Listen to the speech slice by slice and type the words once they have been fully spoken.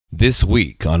This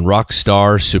week on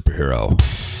Rockstar Superhero.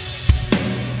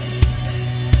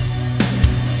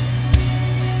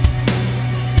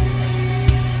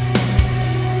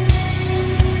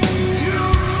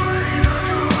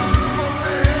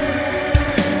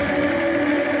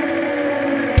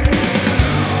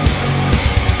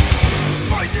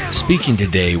 Speaking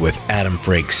today with Adam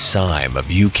Frakes-Sime of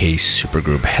UK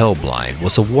supergroup Hellblind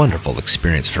was a wonderful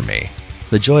experience for me.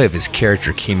 The joy of his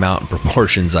character came out in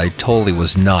proportions I totally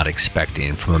was not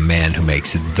expecting from a man who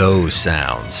makes those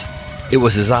sounds. It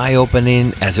was as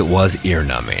eye-opening as it was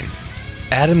ear-numbing.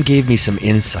 Adam gave me some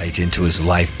insight into his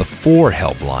life before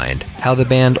Hellblind, how the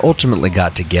band ultimately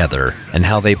got together, and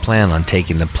how they plan on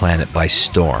taking the planet by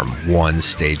storm, one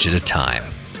stage at a time.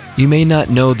 You may not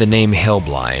know the name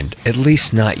Hellblind, at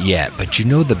least not yet, but you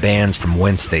know the bands from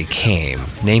whence they came,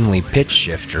 namely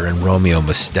Pitchshifter and Romeo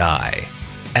Must Die.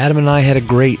 Adam and I had a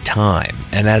great time,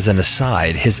 and as an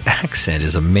aside, his accent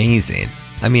is amazing.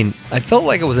 I mean, I felt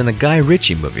like I was in a Guy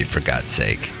Ritchie movie, for God's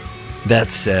sake.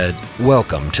 That said,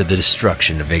 welcome to the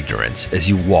destruction of ignorance as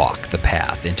you walk the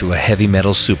path into a heavy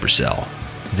metal supercell.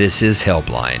 This is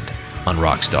Hellblind on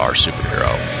Rockstar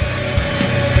Superhero.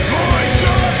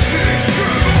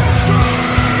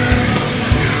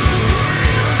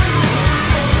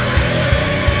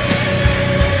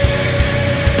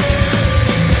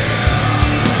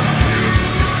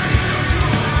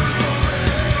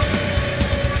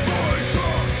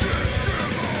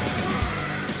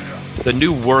 The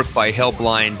new work by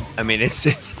Hellblind, I mean,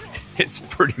 it's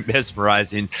pretty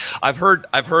mesmerizing. I've heard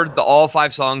all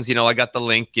 5 songs. You know, I got the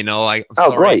link. You know, I'm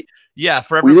sorry. Great. Yeah,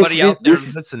 for everybody out there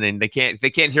listening, they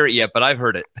can't hear it yet, but I've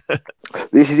heard it.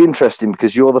 This is interesting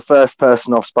because you're the first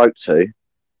person I've spoke to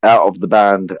out of the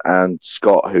band and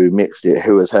Scott, who mixed it,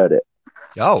 who has heard it.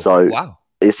 Oh, so wow!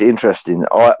 It's interesting.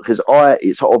 It's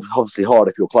obviously hard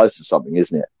if you're close to something,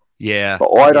 isn't it? Yeah.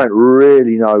 But I don't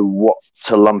really know what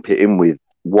to lump it in with.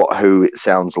 Who it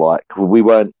sounds like. We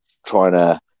didn't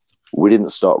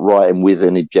start writing with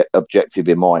an objective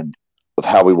in mind of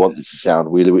how we wanted to sound.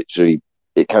 We literally,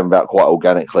 it came about quite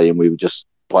organically, and we would just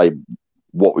play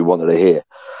what we wanted to hear.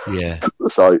 Yeah.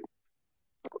 So,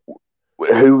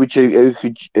 who would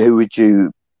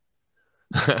you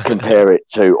compare it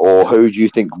to, or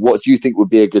what do you think would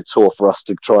be a good tour for us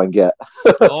to try and get?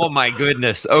 Oh my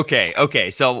goodness. Okay.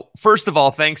 So first of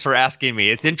all, thanks for asking me.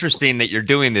 It's interesting that you're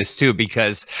doing this too,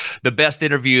 because the best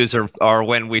interviews are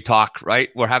when we talk, right?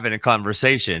 We're having a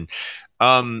conversation.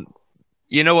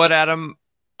 You know what, Adam?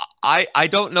 I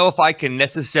don't know if I can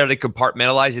necessarily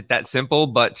compartmentalize it that simple,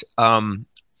 but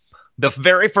the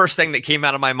very first thing that came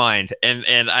out of my mind, and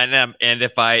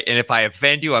if I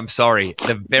offend you, I'm sorry.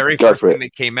 The very first thing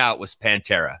that came out was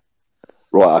Pantera.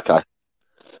 Right. Okay.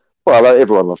 Well,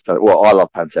 everyone loves Pantera. Well, I love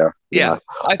Pantera. Yeah.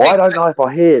 I don't know if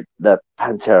I hear the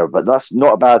Pantera, but that's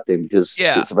not a bad thing because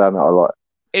it's a band that I like.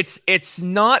 It's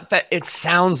not that it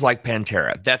sounds like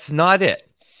Pantera. That's not it.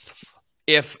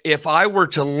 If I were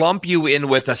to lump you in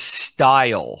with a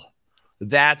style.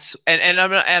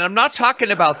 I'm not talking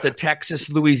about the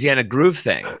Texas Louisiana groove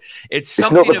thing. It's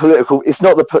not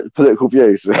the political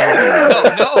views. No.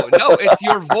 It's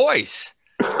your voice.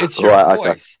 It's your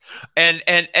voice. Okay.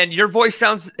 And your voice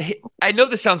sounds. I know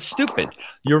this sounds stupid.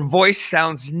 Your voice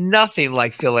sounds nothing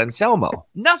like Phil Anselmo.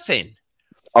 Nothing.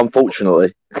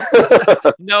 Unfortunately.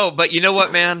 No, but you know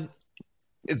what, man?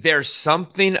 There's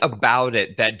something about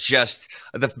it that just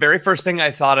the very first thing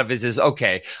I thought of is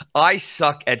okay, I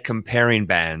suck at comparing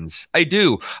bands. I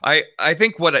do. I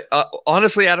think what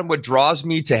honestly, Adam, what draws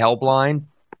me to Hellblind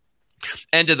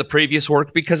and to the previous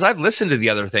work, because I've listened to the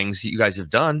other things you guys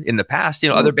have done in the past,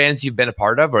 other bands you've been a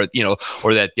part of, or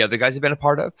that the other guys have been a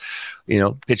part of,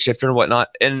 Pitchshifter and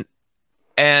whatnot.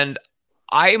 And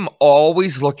I'm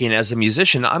always looking, as a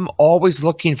musician, I'm always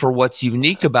looking for what's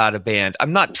unique about a band.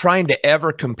 I'm not trying to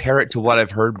ever compare it to what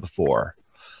I've heard before.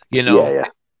 Yeah.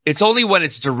 It's only when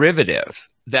it's derivative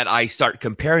that I start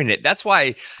comparing it. That's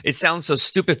why it sounds so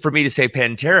stupid for me to say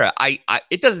Pantera.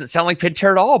 It doesn't sound like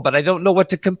Pantera at all, but I don't know what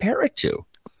to compare it to.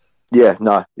 Yeah,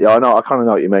 no. Yeah, I know. I kind of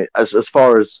know what you mean. As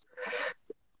far as,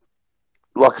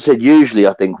 like I said, usually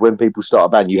I think when people start a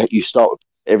band, you start with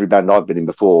every band I've been in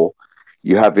before.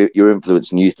 You have your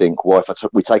influence, and you think, well, if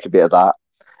we take a bit of that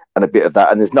and a bit of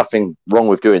that, and there's nothing wrong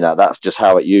with doing that. That's just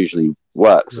how it usually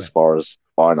works, as far as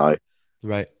I know.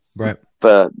 Right.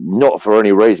 Not for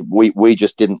any reason. We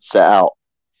just didn't set out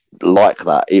like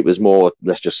that. It was more,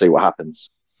 let's just see what happens.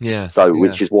 Yeah. So,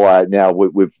 which is why now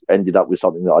we've ended up with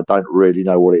something that I don't really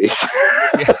know what it is.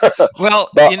 Yeah. Well,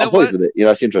 but I'm pleased with it.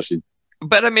 It's interesting.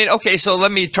 But I mean, okay, so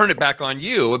let me turn it back on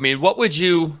you. I mean, what would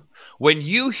you, when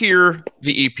you hear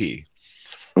the EP,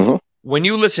 when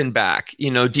you listen back,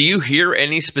 do you hear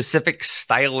any specific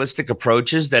stylistic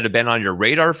approaches that have been on your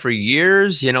radar for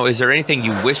years? Is there anything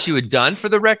you wish you had done for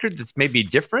the record that's maybe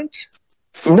different?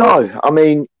 No, I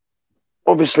mean,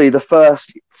 obviously the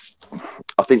first,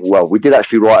 I think, well, we did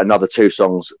actually write another 2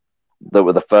 songs that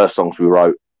were the first songs we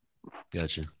wrote.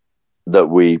 Gotcha. That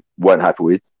we weren't happy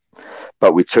with,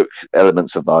 but we took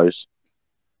elements of those.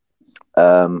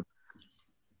 But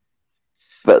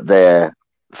they're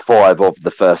 5 of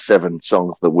the first 7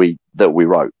 songs that we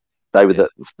wrote. They were the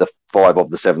 5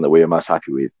 of the 7 that we were most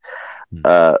happy with.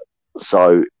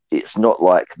 So it's not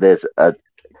like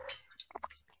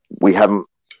we haven't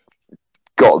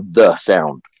got the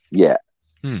sound yet.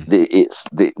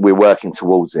 We're working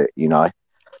towards it, Yeah.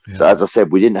 So as I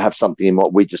said, we didn't have something in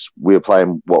what we were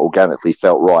playing what organically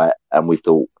felt right, and we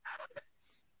thought,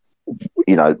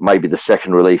 maybe the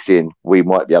second release in, we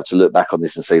might be able to look back on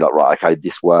this and see, like, right, okay,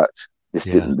 this worked, this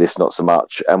didn't, this not so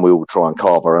much, and we will try and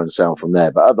carve our own sound from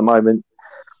there. But at the moment,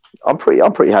 I'm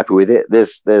pretty happy with it.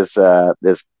 There's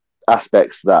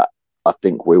aspects that I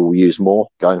think we will use more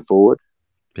going forward.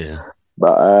 Yeah.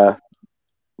 But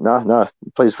no, I'm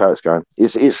pleased with how it's going.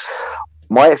 It's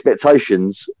my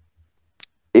expectations.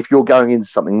 If you're going into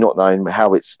something not knowing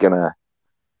how it's gonna,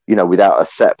 without a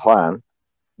set plan,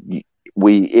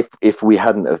 if we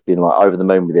hadn't have been like over the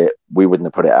moon with it, we wouldn't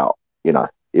have put it out.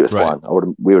 It was fine.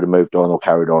 We would have moved on or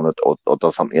carried on or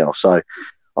done something else. So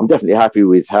I'm definitely happy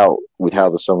with how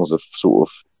the songs have sort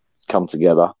of come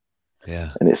together.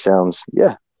 Yeah, and it sounds.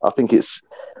 Yeah, I think it's,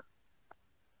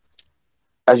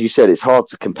 as you said, it's hard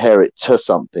to compare it to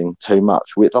something too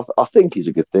much. With I think is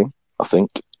a good thing. I think.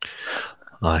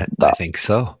 I think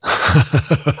so.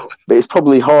 But it's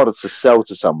probably harder to sell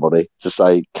to somebody to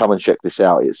say, come and check this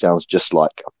out. It sounds just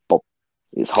like Bob.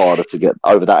 It's harder to get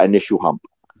over that initial hump.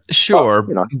 Sure.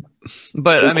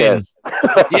 But I mean,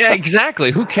 yeah,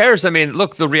 exactly. Who cares? I mean,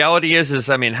 look, the reality is,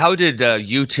 how did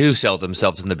U2 sell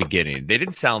themselves in the beginning? They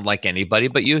didn't sound like anybody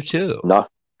but U2. No.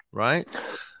 Right?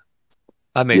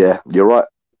 I mean, yeah, you're right.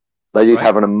 They did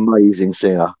have an amazing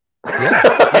singer.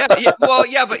 Yeah. Well,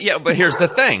 but here's the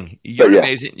thing.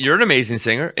 You're an amazing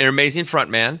singer, an amazing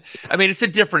frontman. I mean, it's a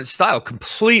different style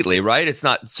completely, right? It's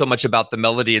not so much about the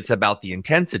melody, it's about the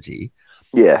intensity.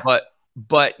 Yeah.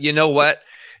 But you know what?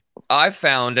 I've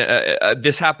found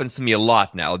this happens to me a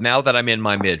lot now. Now that I'm in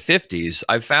my mid-50s,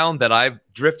 I've found that I've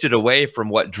drifted away from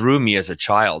what drew me as a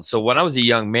child. So when I was a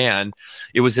young man,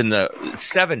 it was in the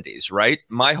 70s, right?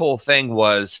 My whole thing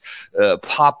was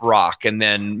pop rock, and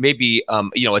then maybe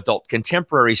adult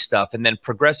contemporary stuff, and then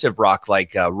progressive rock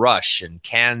like Rush and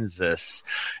Kansas,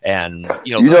 and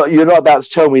You're not about to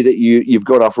tell me that you've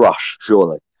gone off Rush,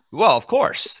 surely? Well, of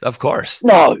course.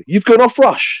 No, you've gone off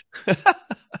Rush.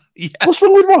 Yes. What's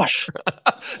wrong with Rush?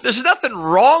 There's nothing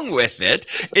wrong with it.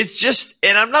 It's just,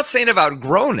 and I'm not saying I've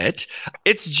outgrown it.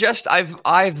 It's just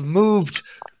I've moved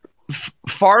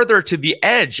farther to the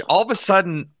edge. All of a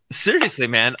sudden, seriously,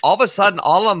 man, all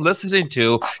I'm listening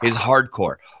to is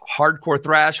hardcore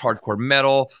thrash, hardcore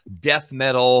metal, death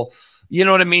metal. You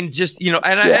know what I mean? Just,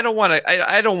 I don't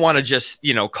want to just,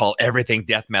 call everything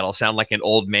death metal, sound like an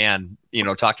old man,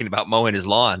 talking about mowing his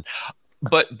lawn.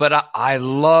 But I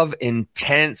love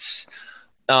intense,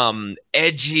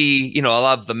 edgy, I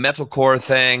love the metalcore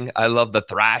thing. I love the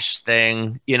thrash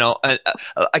thing,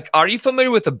 are you familiar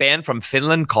with a band from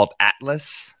Finland called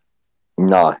Atlas?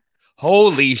 No.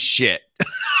 Holy shit.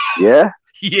 Yeah?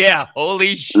 Yeah.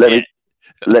 Holy shit.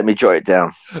 Let me jot it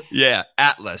down. Yeah.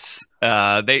 Atlas.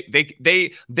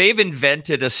 They've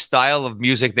invented a style of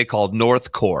music they call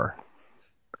Northcore.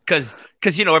 Because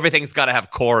everything's got to have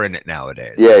core in it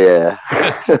nowadays. Yeah.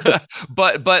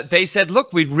 But they said,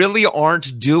 look, we really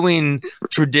aren't doing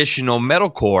traditional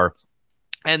metalcore.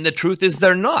 And the truth is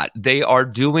they're not. They are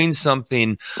doing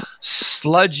something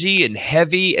sludgy and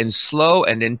heavy and slow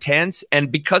and intense. And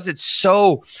because it's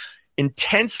so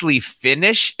intensely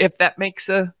Finnish, if that makes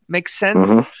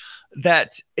sense,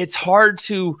 that it's hard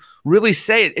to really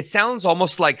say it. It sounds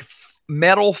almost like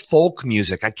metal folk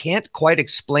music. I can't quite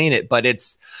explain it, but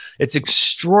it's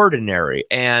extraordinary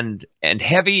and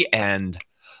heavy and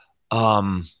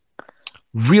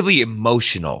really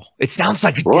emotional. It sounds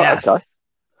like death. Okay.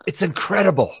 It's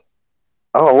incredible.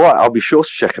 Oh, right. I'll be sure to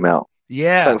check them out.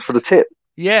 Yeah. Thanks for the tip.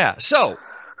 Yeah. So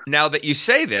now that you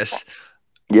say this,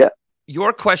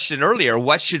 your question earlier,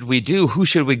 what should we do? Who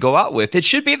should we go out with? It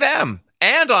should be them.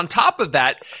 And on top of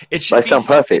that, it should They sound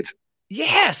perfect.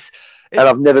 Yes. And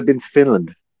I've never been to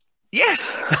Finland.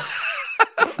 Yes.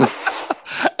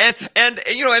 and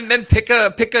then pick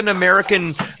an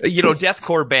American,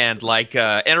 deathcore band like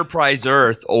Enterprise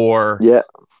Earth or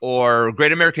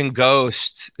Great American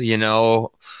Ghost,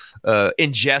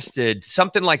 Ingested,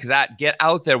 something like that. Get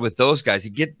out there with those guys.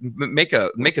 You make a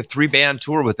 3-band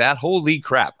tour with that. Holy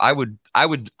crap! I would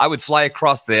fly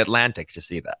across the Atlantic to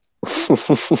see that.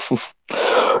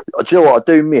 Do you know what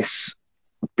I do miss?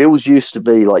 Bills used to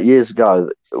be like years ago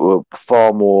were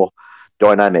far more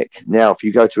dynamic. Now, if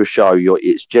you go to a show,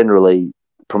 it's generally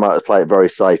promoters play it very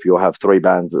safe. You'll have 3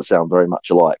 bands that sound very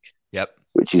much alike. Yep.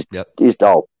 Which is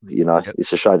dull,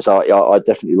 It's a shame. So I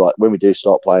definitely like when we do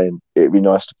start playing. It'd be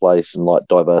nice to play some like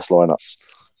diverse lineups.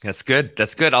 That's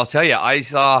good. I'll tell you, I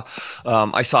saw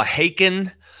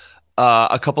Haken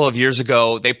a couple of years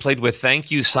ago. They played with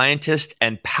Thank You Scientist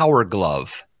and Power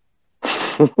Glove.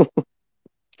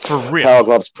 For real, Power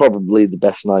Glove's probably the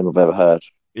best name I've ever heard.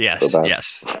 Yes.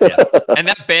 And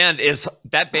that band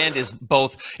is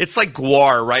both. It's like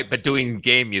Gwar, right? But doing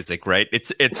game music, right?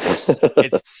 It's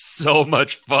so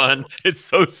much fun. It's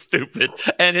so stupid,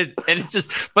 and it's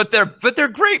just. But they're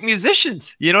great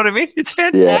musicians. You know what I mean? It's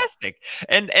fantastic.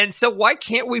 Yeah. And so why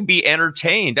can't we be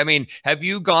entertained? I mean, have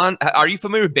you gone? Are you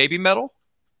familiar with baby metal?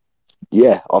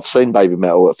 Yeah, I've seen baby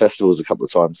metal at festivals a couple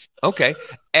of times. Okay,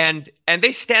 and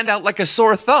they stand out like a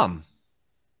sore thumb.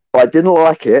 I didn't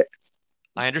like it.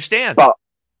 I understand. But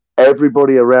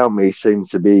everybody around me seemed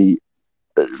to be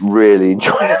really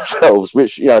enjoying themselves,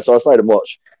 which, so I stayed and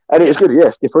watched. And it was good,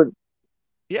 yes, different.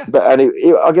 Yeah. But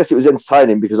I guess it was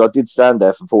entertaining because I did stand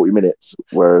there for 40 minutes.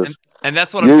 Whereas and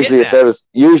that's what usually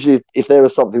if there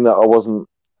was something that wasn't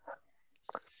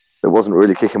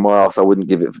really kicking my ass, I wouldn't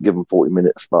give them 40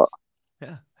 minutes. But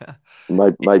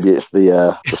maybe it's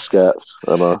the skirts.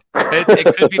 I don't know.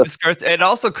 It could be the skirts. It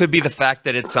also could be the fact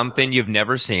that it's something you've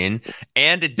never seen,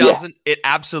 and it doesn't. It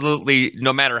absolutely,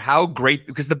 no matter how great,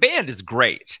 because the band is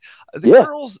great. The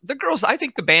girls. I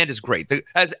think the band is great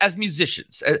as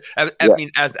musicians. I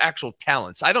mean, as actual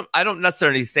talents. I don't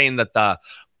necessarily saying that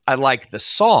I like the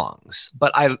songs,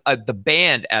 but the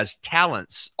band as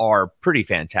talents are pretty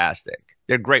fantastic.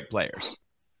 They're great players.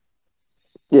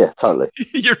 Yeah, totally.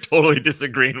 You're totally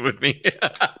disagreeing with me.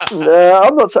 No,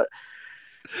 I'm not.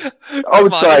 I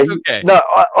would say okay. No.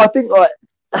 I think like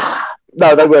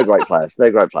no, they were great players. They're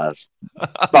great players,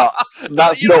 but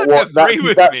that's not what.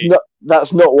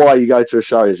 That's not why you go to a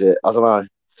show, is it? I don't know.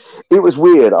 It was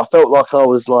weird. I felt like I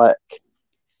was like,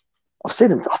 I've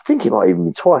seen him. I think it might even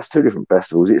be twice, 2 different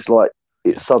festivals. It's like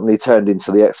it suddenly turned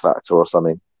into the X Factor or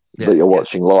something that you're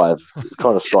watching live. It's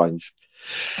kind of strange.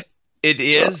 It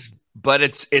is. But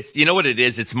it's you know what it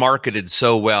is? It's marketed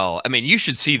so well. I mean, you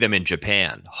should see them in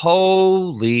Japan.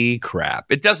 Holy crap.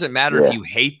 It doesn't matter if you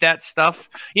hate that stuff.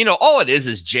 All it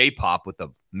is J-pop with a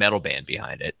metal band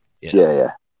behind it.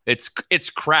 Yeah. It's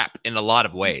crap in a lot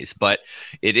of ways, but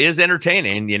it is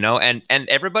entertaining, and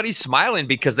everybody's smiling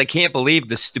because they can't believe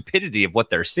the stupidity of what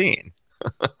they're seeing.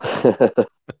 But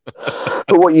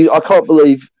I can't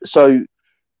believe, so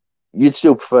you'd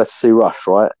still prefer to see Rush,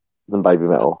 right? Than Baby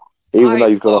Metal? Even though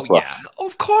you've got off Rush. Yeah,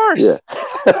 of course. Yeah.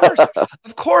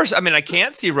 Of course. I mean, I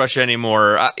can't see Rush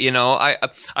anymore.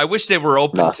 I wish they were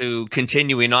open to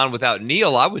continuing on without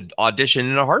Neil. I would audition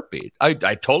in a heartbeat.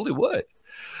 I totally would.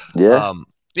 Yeah.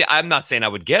 I'm not saying I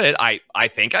would get it. I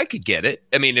think I could get it.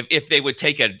 I mean, if they would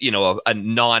take a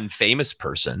non-famous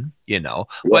person,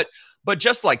 But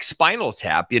just like Spinal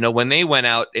Tap, when they went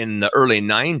out in the early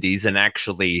 90s and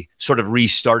actually sort of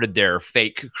restarted their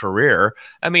fake career,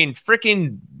 I mean,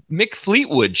 freaking Mick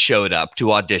Fleetwood showed up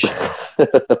to audition.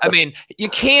 I mean, you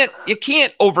can't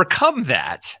overcome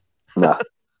that. No,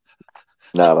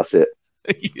 that's it.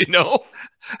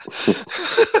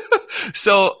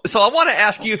 So I want to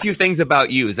ask you a few things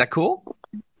about you. Is that cool?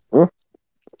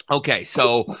 Okay,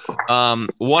 so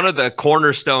one of the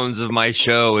cornerstones of my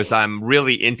show is I'm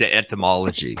really into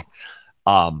etymology.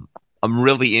 I'm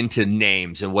really into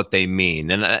names and what they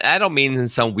mean. And I don't mean in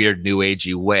some weird new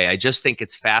agey way. I just think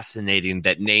it's fascinating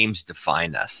that names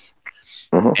define us.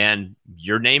 Mm-hmm. And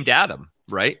you're named Adam,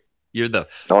 right? You're the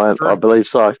I believe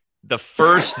so. The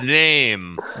first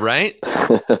name, right?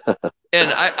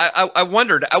 And I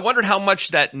wondered how much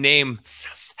that name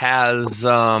has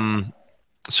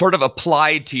sort of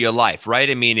applied to your life, right?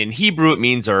 I mean, in Hebrew, it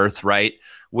means earth, right?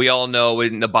 We all know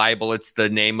in the Bible, it's the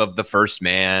name of the first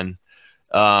man.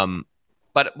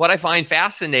 But what I find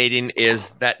fascinating is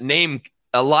that name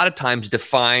a lot of times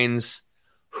defines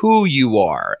who you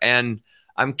are. And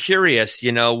I'm curious,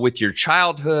 with your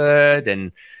childhood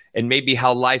and maybe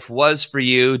how life was for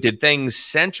you, did things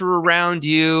center around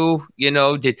you?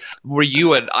 Were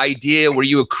you an idea? Were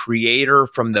you a creator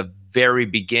from the very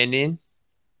beginning?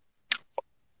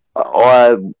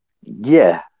 I mean,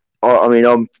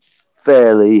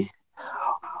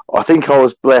 I think I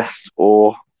was blessed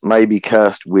or maybe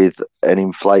cursed with an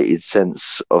inflated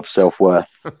sense of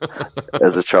self-worth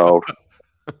as a child.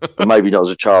 Maybe not as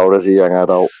a child, as a young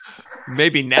adult.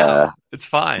 Maybe now. It's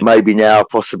fine. Maybe now,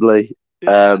 possibly.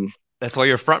 Yeah. That's why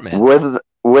you're a frontman.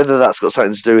 Whether that's got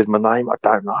something to do with my name, I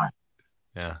don't know.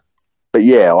 Yeah. But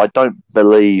yeah, I don't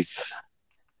believe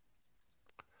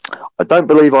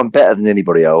I'm better than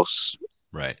anybody else.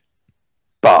 Right.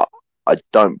 But I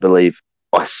don't believe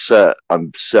I'm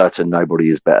certain nobody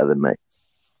is better than me.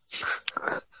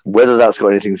 Whether that's got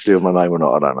anything to do with my name or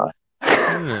not, I don't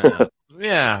know.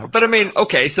 Yeah. But I mean,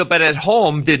 okay, but at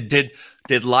home, did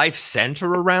life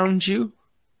center around you?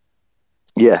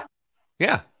 Yeah.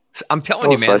 Yeah. I'm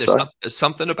telling you, man, there's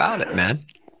something about it, man.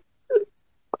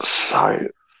 So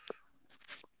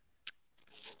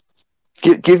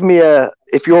give me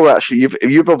if you're actually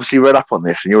you've obviously read up on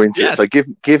this and you're into it, so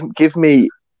give me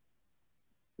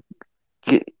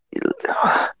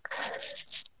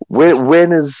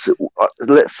when is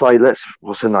let's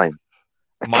what's her name?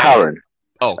 Karen.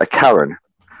 Oh, a Karen.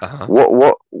 Uh-huh.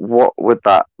 What would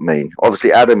that mean?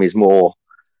 Obviously, Adam is more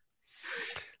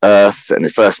Earth and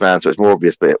his first man, so it's more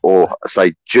obvious. But or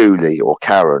say Julie or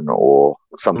Karen or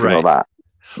something like that.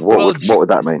 What would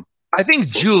that mean? I think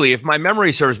Julie, if my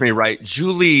memory serves me right,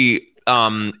 Julie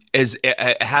has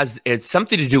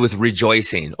something to do with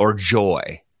rejoicing or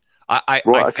joy. I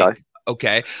think.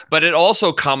 Okay, but it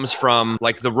also comes from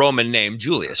like the Roman name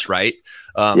Julius, right?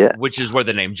 Which is where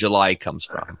the name July comes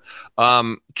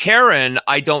from. Karen,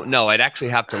 I don't know. I'd actually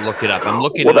have to look it up. I'm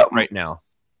looking it up right now.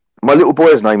 My little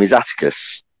boy's name is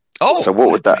Atticus. Oh, so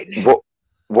what would that?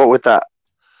 What would that?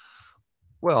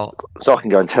 Well, so I can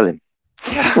go and tell him,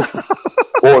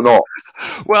 or not.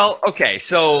 Well, okay,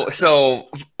 so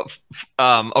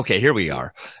okay, here we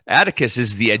are. Atticus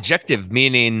is the adjective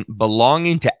meaning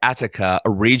belonging to Attica, a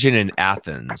region in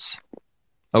Athens.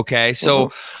 Okay,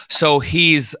 so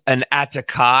he's an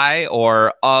Atticae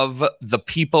or of the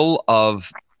people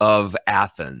of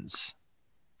Athens.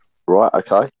 Right.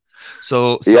 Okay.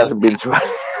 So he hasn't been to.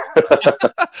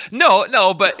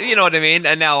 No, but you know what I mean.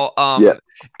 And now,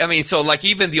 I mean, so like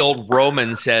even the old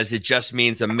Roman says it just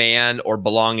means a man or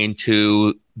belonging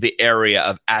to the area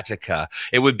of Attica.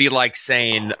 It would be like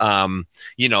saying,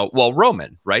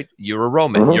 Roman, right? You're a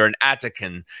Roman, you're an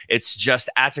Attican. It's just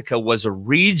Attica was a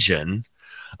region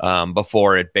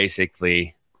before it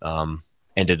basically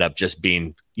ended up just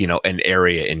being, an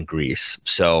area in Greece.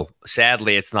 So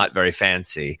sadly, it's not very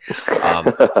fancy,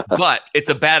 but it's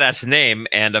a badass name.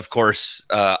 And of course,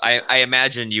 I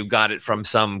imagine you got it from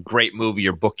some great movie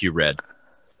or book you read.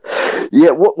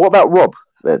 Yeah. What about Rob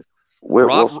then?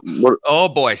 Rob? Oh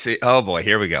boy.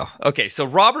 Here we go. Okay. So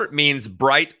Robert means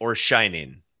bright or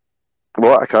shining.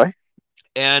 Right. Okay.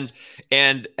 And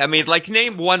I mean, like,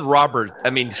 name one Robert.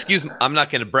 I mean, excuse me, I'm not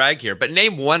going to brag here, but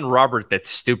name one Robert that's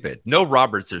stupid. No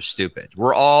Roberts are stupid.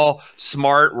 We're all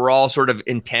smart. We're all sort of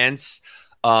intense,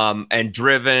 and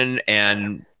driven,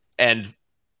 and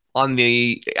on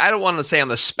the, I don't want to say on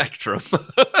the spectrum,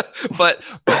 but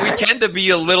we tend to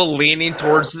be a little leaning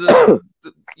towards the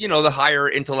higher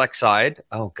intellect side.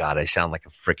 Oh God, I sound like a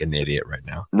freaking idiot right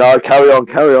now. No, carry on.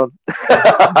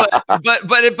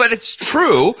 but it's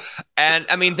true. And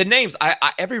I mean, the names,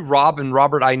 I every Rob and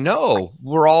Robert I know,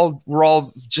 we're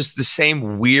all just the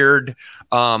same weird,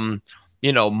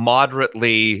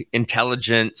 moderately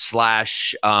intelligent /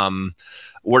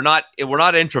 we're not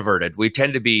introverted. We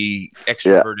tend to be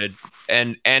extroverted,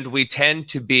 and we tend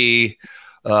to be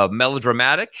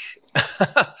melodramatic.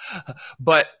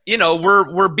 But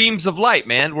we're beams of light,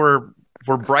 man. We're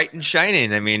bright and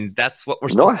shining. I mean, that's what we're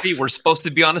supposed to be. We're supposed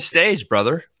to be on a stage,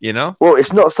 brother. Well,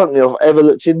 it's not something I've ever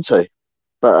looked into,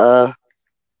 but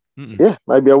yeah,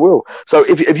 maybe I will. So,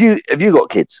 if you got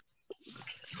kids,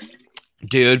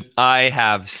 dude, I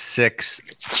have 6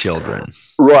 children.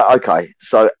 Right. Okay.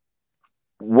 So,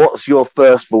 what's your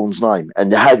firstborn's name,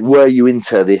 and were you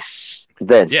into this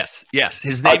then? Yes.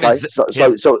 His name is.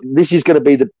 So this is going to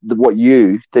be the what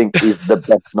you think is the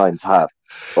best name to have.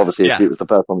 Obviously, if it was the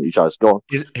first one that you chose. Go on.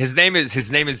 His name is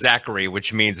Zachary,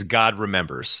 which means God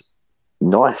remembers.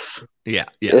 Nice. Yeah.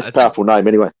 It's a powerful name,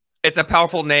 anyway. It's a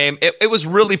powerful name. It was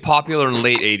really popular in the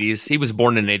late 80s. He was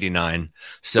born in 89.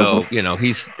 So,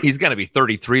 he's going to be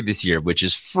 33 this year, which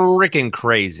is freaking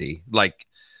crazy. Like,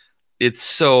 it's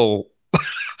so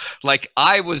like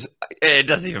it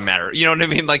doesn't even matter. You know what I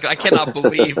mean? Like, I cannot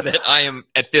believe that I am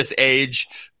at this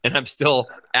age and I'm still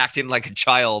acting like a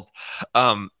child.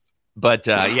 But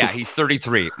he's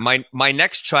 33. My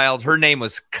next child, her name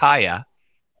was Kaya,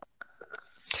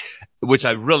 which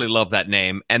I really love that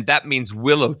name. And that means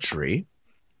willow tree.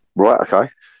 Right. Okay.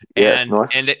 Yeah, it's nice.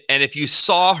 And if you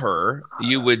saw her,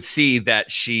 you would see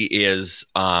that she is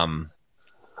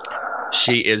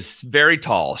very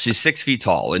tall. She's 6 feet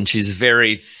tall, and she's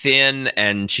very thin,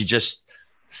 and she just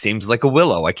seems like a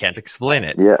willow. I can't explain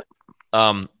it. Yeah.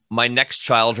 My next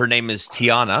child, her name is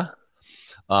Tiana.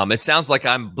 It sounds like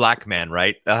I'm black man,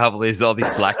 right? I have all these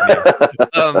black names.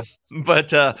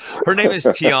 But her name is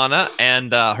Tiana,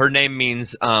 and her name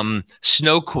means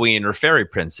snow queen or fairy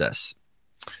princess.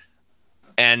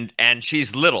 And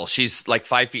she's little. She's like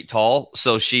 5 feet tall.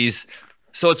 So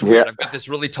it's weird. I've got this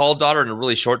really tall daughter and a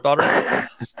really short daughter.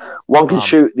 One can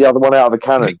shoot the other one out of a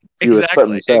cannon.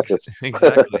 Exactly.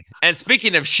 Exactly. And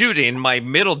speaking of shooting, my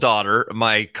middle daughter,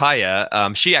 my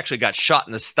Kaya, she actually got shot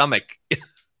in the stomach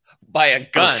by a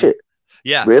gun. Oh, shit.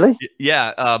 Yeah. Really?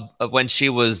 Yeah. When she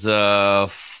was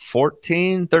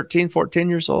 13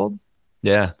 years old.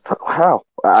 Yeah. How?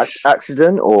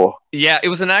 Accident or? Yeah, it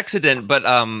was an accident, but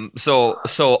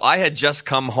so I had just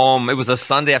come home. It was a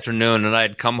Sunday afternoon, and I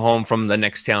had come home from the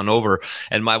next town over,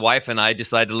 and my wife and I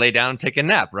decided to lay down and take a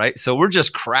nap, right? So we're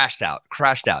just crashed out.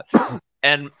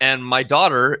 And my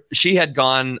daughter, she had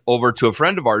gone over to a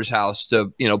friend of ours' house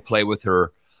to, play with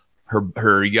her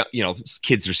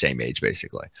kids are same age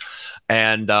basically.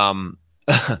 And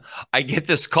I get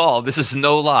this call. This is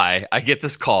no lie. I get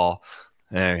this call.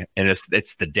 And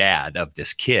it's the dad of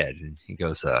this kid, and he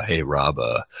goes, "Hey Rob,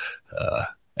 I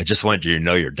just wanted you to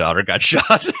know your daughter got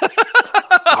shot."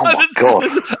 Oh my God!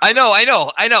 I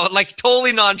know, like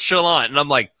totally nonchalant, and I'm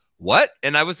like, "What?"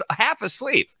 And I was half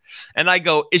asleep, and I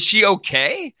go, "Is she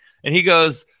okay?" And he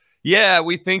goes, "Yeah,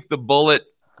 we think the bullet."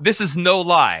 This is no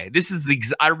lie. This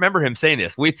is I remember him saying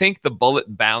this. We think the bullet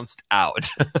bounced out.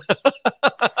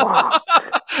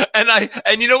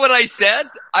 And you know what I said?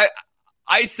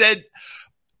 I said,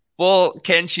 well,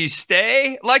 can she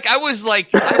stay? Like, I was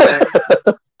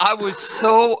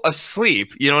so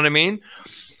asleep. You know what I mean?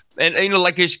 And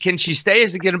like, can she stay?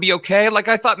 Is it going to be okay? Like,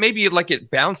 I thought maybe like it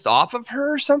bounced off of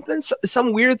her or something,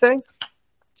 some weird thing.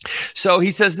 So he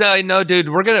says, no, dude,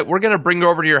 we're gonna bring her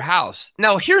over to your house.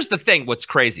 Now, here's the thing. What's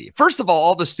crazy? First of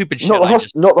all the stupid shit. Not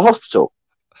the hospital.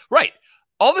 Right.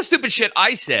 All the stupid shit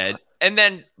I said. And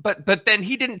then, but then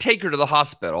he didn't take her to the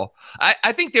hospital.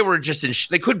 I think they were just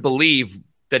they couldn't believe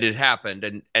that it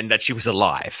happened and that she was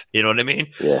alive. You know what I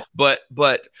mean? Yeah. But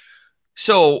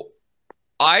so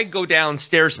I go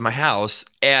downstairs to my house,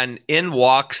 and in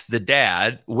walks the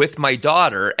dad with my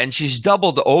daughter, and she's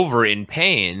doubled over in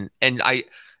pain. And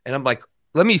I'm like,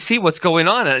 let me see what's going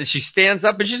on. And she stands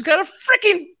up, and she's got a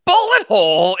freaking bullet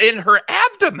hole in her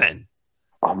abdomen.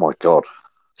 Oh my God.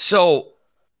 So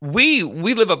we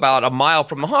live about a mile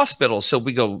from the hospital, so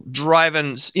we go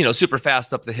driving, super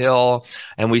fast up the hill,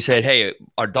 and we said, "Hey,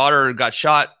 our daughter got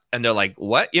shot," and they're like,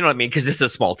 "What?" You know what I mean? Because this is a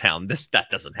small town. That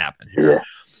doesn't happen here. Yeah.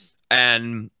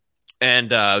 And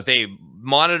they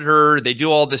monitor her, they do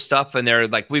all this stuff, and they're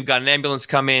like, "We've got an ambulance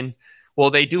coming."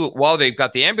 Well, they do it while they've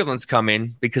got the ambulance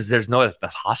coming because there's no at the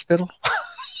hospital.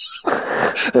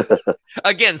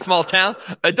 Again, small town.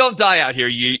 Don't die out here.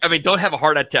 Don't have a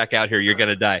heart attack out here. You're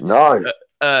gonna die. No.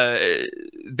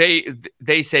 They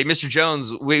say, "Mr.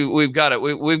 Jones, we've got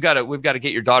to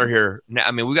get your daughter here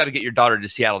now. We've got to get your daughter to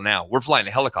Seattle now. We're flying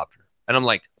a helicopter." And I'm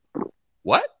like,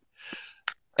 "What?"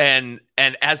 And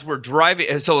as we're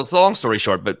driving, so it's a long story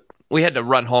short, but we had to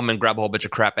run home and grab a whole bunch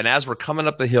of crap. And as we're coming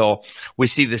up the hill, we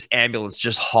see this ambulance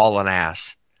just hauling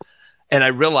ass. And I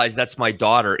realize that's my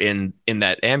daughter in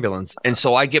that ambulance. And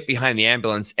so I get behind the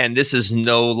ambulance, and this is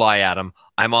no lie, Adam.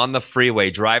 I'm on the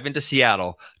freeway driving to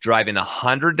Seattle, driving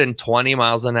 120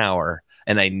 miles an hour,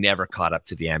 and I never caught up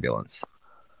to the ambulance.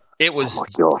 It was, oh my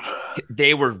God.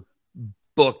 They were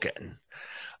booking.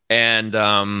 And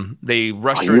they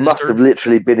rushed her. You must have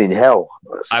literally been in hell.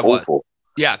 That's awful. Was.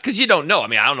 Yeah, because you don't know. I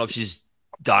don't know if she's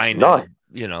dying. No.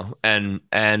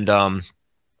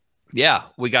 Yeah,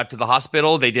 we got to the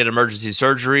hospital. They did emergency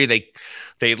surgery.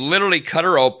 They literally cut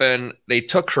her open. They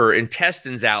took her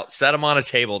intestines out, set them on a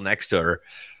table next to her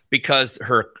because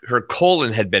her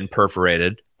colon had been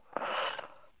perforated,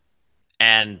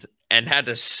 and had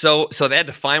to sew. So they had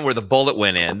to find where the bullet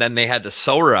went in. Then they had to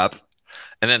sew her up,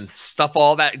 and then stuff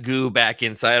all that goo back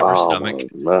inside of her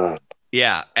stomach. Man.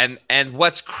 Yeah, and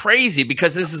what's crazy,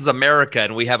 because this is America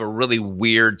and we have a really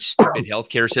weird, stupid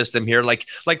healthcare system here. Like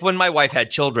when my wife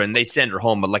had children, they send her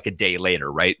home like a day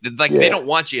later, right? They don't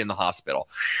want you in the hospital.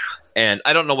 And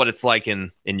I don't know what it's like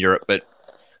in Europe, but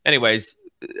anyways,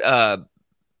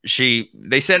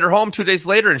 they send her home 2 days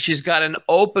later, and she's got an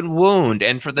open wound.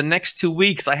 And for the next 2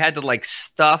 weeks, I had to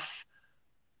stuff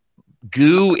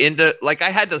goo into, I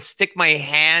had to stick my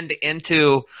hand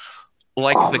into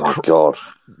like Oh my God.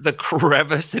 the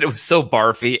crevice, and it was so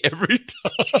barfy every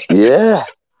time. Yeah.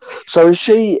 So is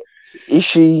she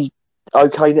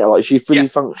okay now? Like, is she fully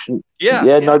functioning? Yeah,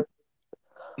 Yeah. yeah. No.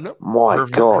 No, My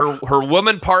God. her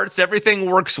woman parts, everything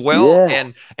works well,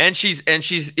 Yeah. and she's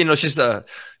she's a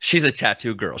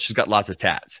tattoo girl. She's got lots of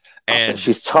tats, and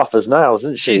she's tough as nails,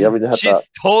 isn't she? she's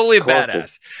totally crikey.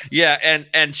 badass. Yeah,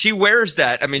 and she wears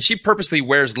that. I mean, she purposely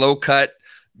wears low cut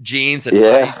jeans and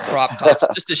high crop tops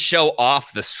just to show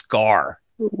off the scar.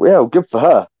 Well, good for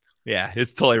her. Yeah,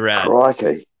 it's totally rad.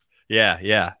 Crikey. Yeah,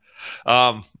 yeah.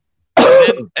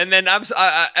 And then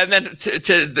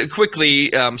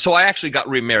quickly. So I actually got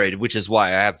remarried, which is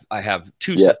why I have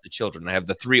two sets of children. I have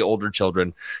the 3 older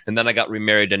children, and then I got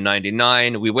remarried in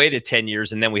 '99. We waited 10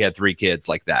 years, and then we had 3 kids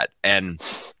like that. And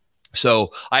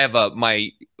so I have my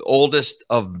oldest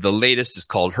of the latest is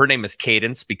called. Her name is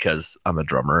Cadence because I'm a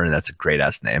drummer, and that's a great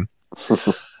ass name.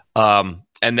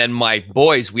 And then my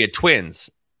boys, we had twins.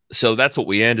 So that's what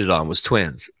we ended on was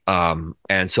twins.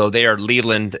 And so they are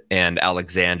Leland and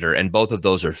Alexander, and both of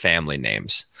those are family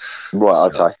names.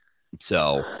 Right, okay.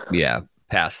 So, yeah,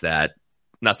 past that,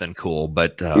 nothing cool.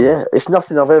 But yeah, it's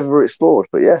nothing I've ever explored,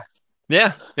 but yeah.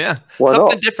 Yeah, yeah. Why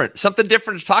something not? different. Something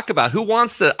different to talk about. Who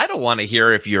wants to? I don't want to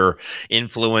hear if you're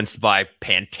influenced by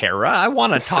Pantera. I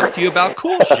want to talk to you about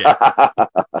cool shit.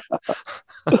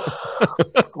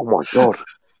 Oh, my God.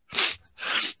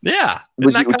 Yeah.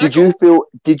 Did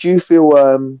you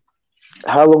feel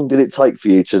how long did it take for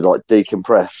you to like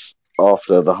decompress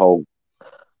after the whole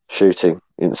shooting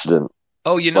incident?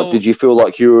 Oh, did you feel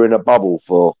like you were in a bubble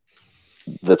for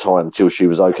the time until she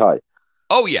was okay?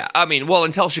 Oh yeah. I mean, well,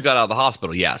 until she got out of the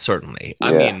hospital, yeah, certainly.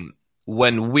 I mean,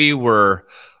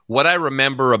 what I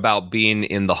remember about being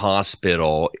in the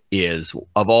hospital is,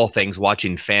 of all things,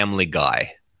 watching Family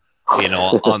Guy,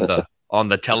 on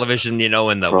the television,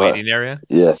 in the waiting area.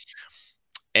 Yeah.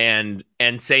 And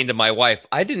saying to my wife,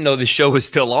 I didn't know the show was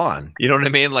still on. You know what I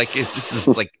mean? Like, this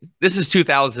is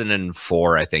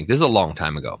 2004, I think. This is a long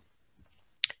time ago.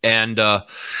 And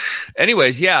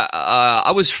anyways,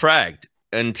 I was fragged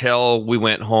until we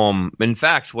went home. In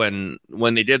fact, when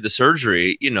they did the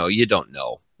surgery, you don't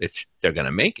know if they're going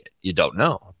to make it. You don't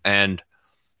know. And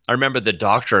I remember the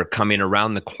doctor coming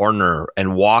around the corner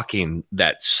and walking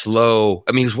that slow.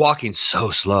 I mean, he was walking so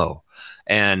slow,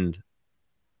 and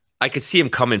I could see him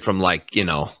coming from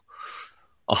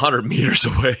 100 meters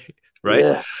away, right?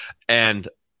 Yeah. And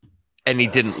he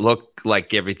didn't look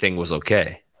like everything was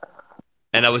okay.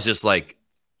 And I was just like,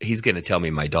 he's going to tell me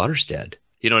my daughter's dead.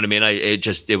 You know what I mean?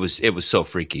 It was so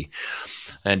freaky.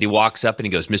 And he walks up and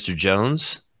he goes, Mr.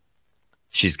 Jones,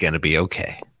 she's going to be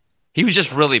okay. He was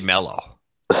just really mellow.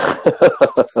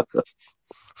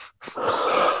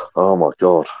 Oh my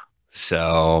God.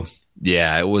 So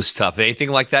yeah, it was tough. Anything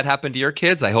like that happen to your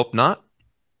kids? I hope not.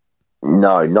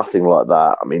 No, nothing like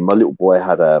that. I mean, my little boy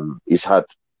had he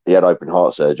had open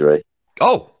heart surgery.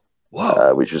 Oh,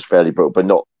 wow. Which was fairly brutal, but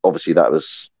not obviously that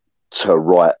was to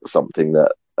right something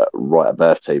that right a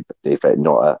birth defect,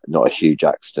 not a huge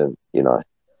accident,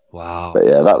 Wow. But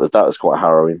yeah, that was quite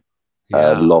harrowing.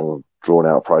 Yeah. Long drawn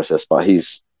out process, but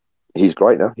he's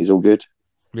great now. He's all good.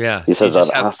 Yeah. He says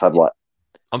that has to have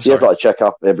I'm he sorry. has like a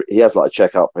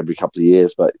checkup every couple of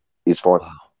years, but he's fine.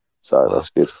 Wow. So that's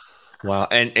good. Wow.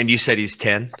 And you said he's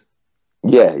 10?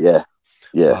 Yeah.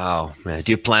 Wow, man.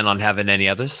 Do you plan on having any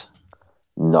others?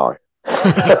 No.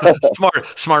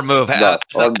 Smart move. No,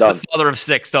 I'm done. The father of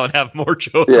 6, don't have more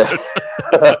children.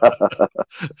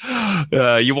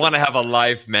 Yeah. You want to have a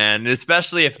life, man,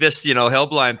 especially if this,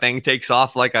 Hellblind thing takes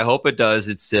off like I hope it does.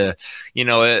 It's, as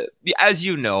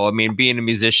you know, I mean, being a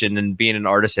musician and being an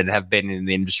artist and have been in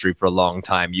the industry for a long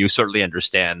time, you certainly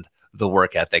understand the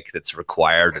work ethic that's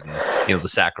required and, the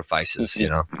sacrifices,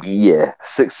 Yeah.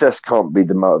 Success can't be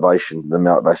the motivation. The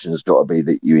motivation has got to be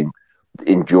that you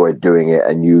enjoy doing it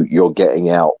and you get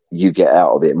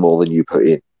out of it more than you put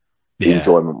in,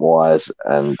 enjoyment wise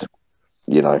and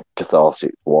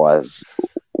cathartic wise.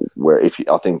 Where I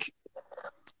think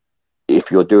if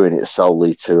you're doing it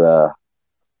solely to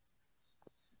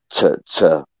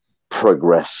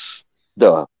progress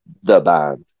the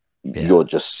band, you're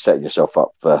just setting yourself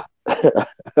up for a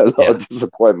lot of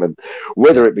disappointment.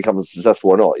 Whether it becomes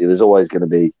successful or not, you're always going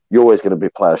to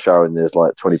play a show and there's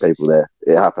like 20 people there.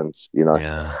 It happens,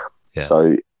 Yeah.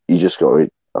 So you just got to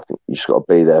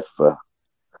be there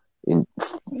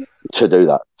to do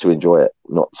that, to enjoy it,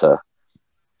 not to.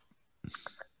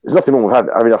 There's nothing wrong with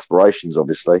having aspirations,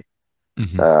 obviously,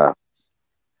 but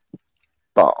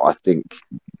I think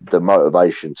the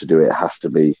motivation to do it has to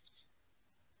be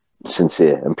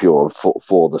sincere and pure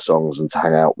for the songs and to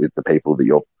hang out with the people that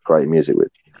you're creating music with.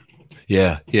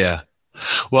 Yeah.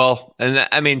 Well, and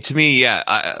I mean, to me,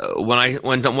 yeah. When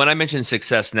I mention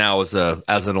success now as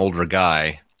an older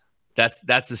guy, that's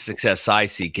the success I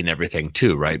seek in everything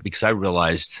too, right? Because I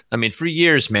realized, I mean, for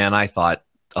years, man, I thought,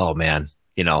 oh man,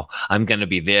 I'm going to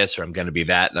be this or I'm going to be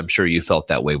that, and I'm sure you felt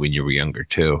that way when you were younger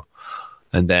too.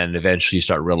 And then eventually you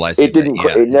start realizing It didn't.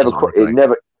 that, It it never. doesn't work It right.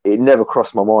 never. It never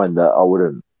crossed my mind that I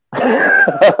wouldn't.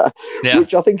 Yeah,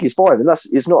 Which I think is fine, and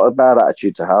it's not a bad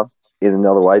attitude to have in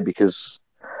another way, because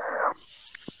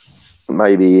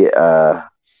maybe it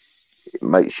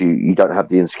makes you don't have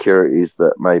the insecurities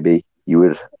that maybe you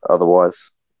would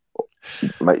otherwise.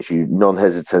 It makes you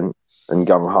non-hesitant and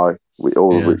gung ho,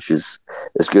 all of yeah, which is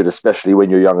good, especially when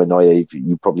you're young and naive.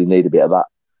 You probably need a bit of that,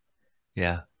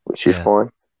 yeah, which is yeah. fine.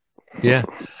 Yeah.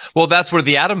 Well, that's where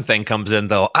the Adam thing comes in,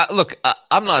 though. Look,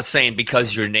 I'm not saying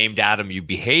because you're named Adam, you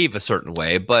behave a certain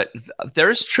way, but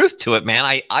there's truth to it,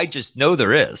 man. I just know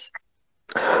there is.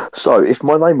 So, if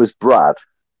my name was Brad,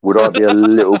 would I be a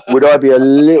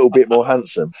little bit more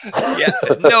handsome? Yeah.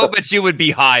 No, but you would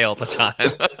be high all the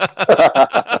time.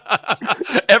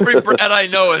 Every Brad I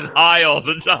know is high all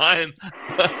the time.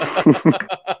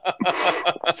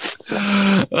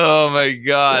 Oh my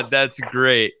God, that's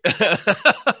great.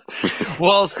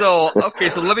 Well, so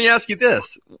let me ask you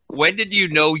this. When did you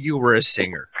know you were a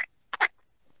singer?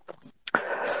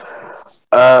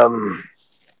 I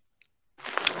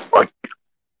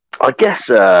guess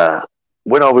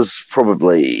when I was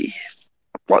probably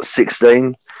like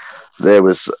 16, there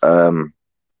was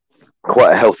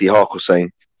quite a healthy hardcore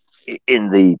scene in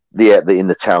the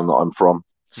town that I'm from,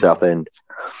 Southend.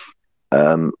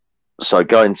 So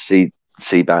going to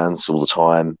see bands all the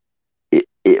time, it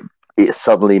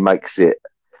suddenly makes it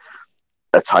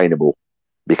attainable,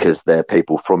 because they're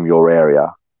people from your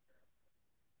area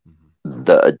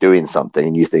that are doing something,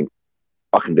 and you think,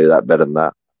 I can do that better than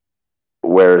that.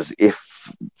 Whereas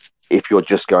if you're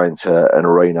just going to an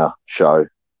arena show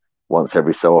once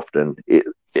every so often,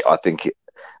 I think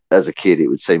as a kid it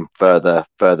would seem further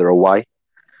away.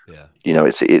 Yeah.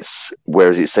 It's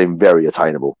whereas it seemed very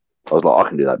attainable. I was like, I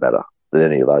can do that better than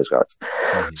any of those guys.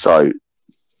 Mm-hmm. So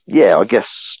yeah, I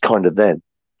guess kind of then,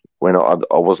 when I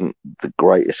wasn't the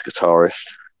greatest guitarist.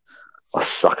 I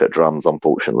suck at drums,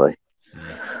 unfortunately.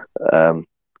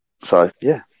 So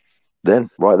yeah,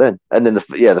 right then, and then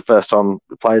the first time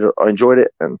we played, I enjoyed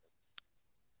it, and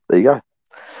there you go.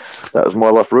 That was my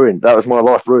life ruined.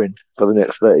 For the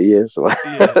next 30 years.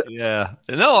 Yeah.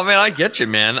 No, I mean, I get you,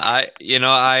 man. I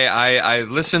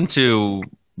listened to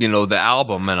the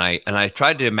album, and I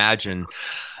tried to imagine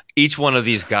each one of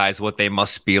these guys, what they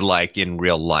must be like in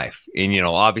real life. And,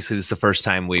 obviously this is the first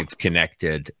time we've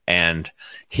connected, and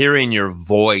hearing your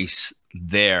voice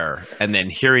there and then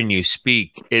hearing you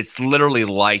speak, it's literally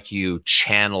like you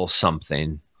channel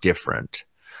something different.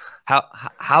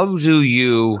 How do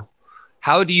you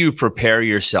prepare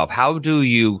yourself? How are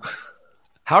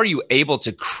you able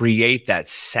to create that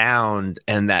sound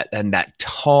and that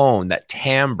tone, that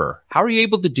timbre? How are you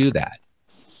able to do that?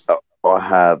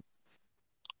 I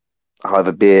have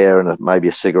a beer and maybe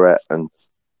a cigarette, and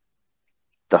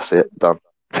that's it. Done.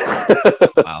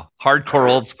 Wow, hardcore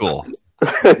old school.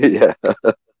 Yeah.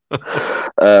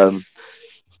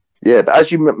 Yeah, but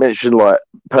as you mentioned, like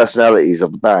personalities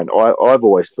of the band, I've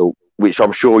always thought, which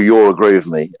I'm sure you'll agree with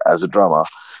me as a drummer,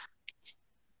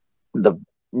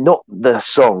 not the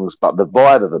songs, but the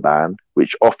vibe of a band,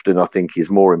 which often I think is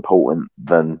more important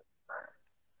than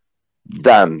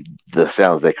the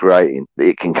sounds they're creating.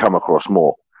 It can come across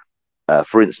more.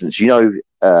 For instance, have you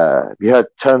heard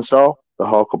Turnstile, the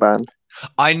hardcore band?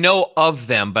 I know of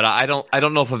them, but I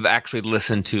don't know if I've actually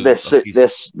listened to. They're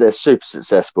super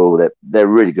successful. They're a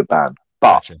really good band.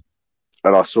 But Gotcha.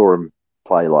 And I saw them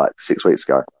play like 6 weeks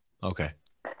ago. Okay.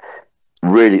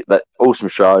 Really, that awesome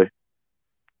show.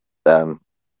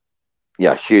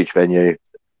 Huge venue.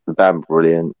 The band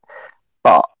brilliant,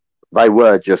 but they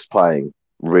were just playing.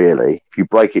 Really, if you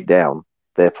break it down,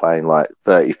 they're playing like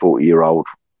 30, 40-year-old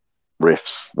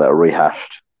riffs that are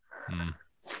rehashed.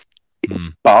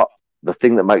 But the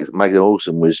thing that made them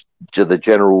awesome was the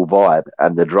general vibe,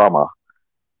 and the drummer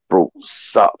brought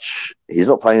he's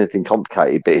not playing anything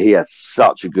complicated, but he had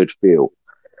such a good feel.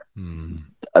 And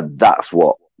that's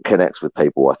what connects with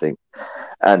people, I think.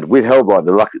 And with Hellblind,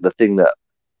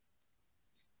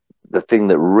 the thing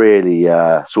that really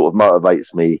sort of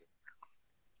motivates me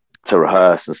to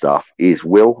rehearse and stuff is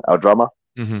Will, our drummer.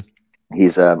 Mm-hmm.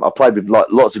 He's I played with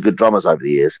lots of good drummers over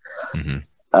the years,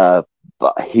 but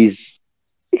he's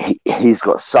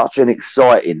got such an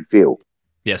exciting feel.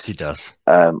 Yes, he does.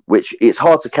 Which it's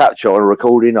hard to capture on a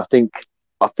recording. I think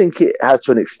it has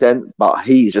to an extent, but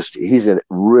he's a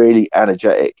really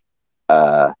energetic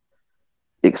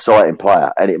exciting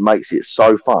player, and it makes it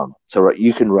so fun. So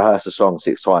you can rehearse a song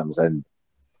 6 times and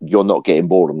you're not getting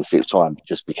bored on the 6th time,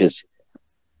 just because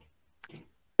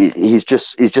he's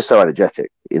just so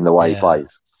energetic in the way he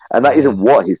plays. And that isn't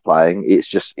what he's playing.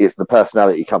 It's the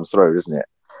personality comes through, isn't it?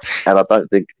 And I don't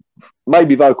think,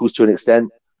 maybe vocals to an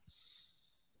extent,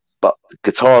 but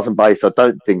guitars and bass, I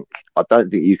don't think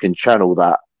you can channel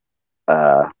that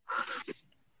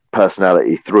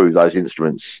personality through those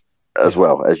instruments as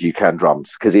well as you can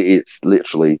drums, because it's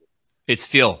literally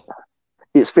feel.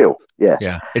 It's feel, yeah.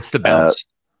 Yeah, it's the bounce.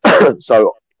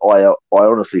 So I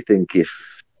honestly think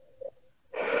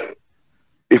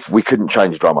if we couldn't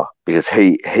change drummer, because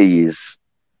he is,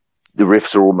 the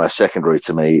riffs are almost secondary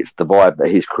to me. It's the vibe that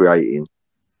he's creating.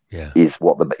 Yeah, is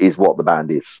what the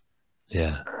band is.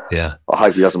 Yeah, yeah. I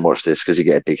hope he doesn't watch this because he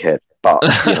get a big head. But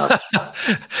you know,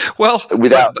 well,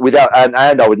 without, and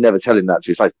I would never tell him that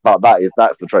to his face. But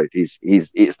that's the truth.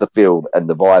 It's the feel and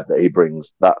the vibe that he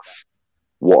brings. That's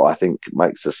what I think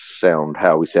makes us sound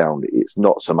how we sound. It's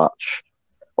not so much.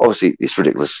 Obviously, it's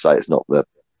ridiculous to say it's not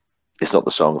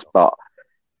the songs, but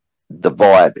the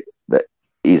vibe that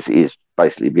is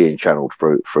basically being channeled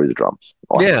through the drums.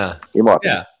 Yeah, in my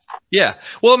opinion. Yeah.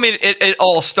 Well, I mean, it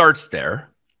all starts there,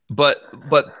 but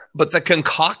the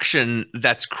concoction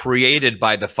that's created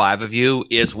by the 5 of you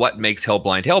is what makes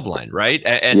Hellblind, right?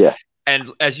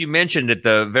 And as you mentioned at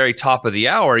the very top of the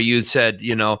hour, you said,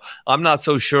 I'm not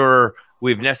so sure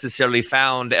we've necessarily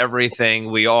found everything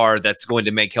we are that's going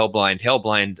to make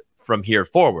Hellblind from here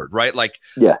forward, right? Like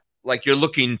you're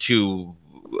looking to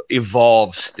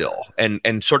evolve still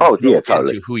and sort of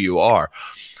into who you are.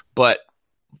 But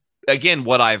again,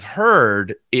 what I've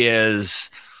heard is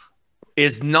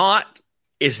not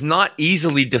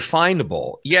easily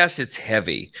definable. Yes, it's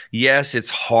heavy. Yes, it's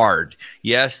hard.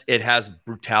 Yes, it has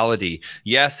brutality.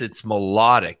 Yes, it's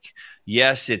melodic.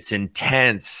 Yes, it's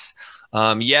intense.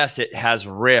 Yes, it has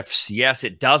riffs. Yes,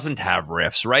 it doesn't have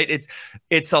riffs, right?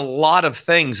 It's a lot of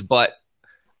things, but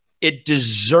it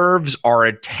deserves our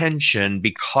attention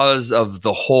because of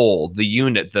the whole, the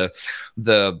unit,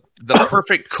 the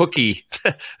perfect cookie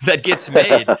that gets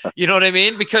made. You know what I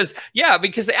mean? Because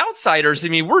the outsiders, I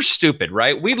mean, we're stupid,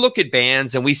 right? We look at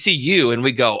bands and we see you and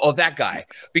we go, oh, that guy.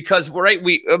 Because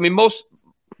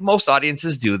most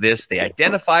audiences do this. They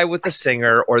identify with the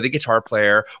singer or the guitar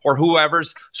player or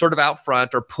whoever's sort of out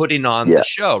front or putting on the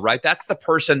show, right? That's the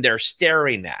person they're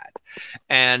staring at.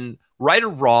 And right or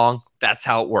wrong, that's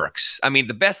how it works. I mean,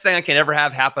 the best thing I can ever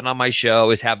have happen on my show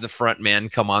is have the front man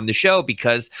come on the show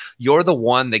because you're the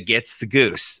one that gets the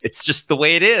goose. It's just the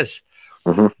way it is.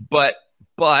 Mm-hmm.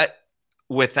 But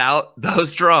without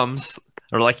those drums,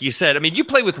 or like you said, I mean, you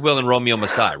play with Will and Romeo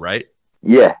Must Die, right?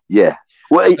 Yeah.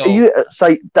 Well, are you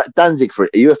Danzig for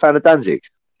it? Are you a fan of Danzig?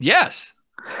 Yes.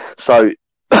 So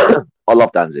I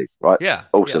love Danzig, right? Yeah.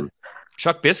 Awesome. Yeah.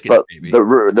 Chuck Biscuits, but baby. The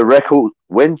record,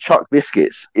 when Chuck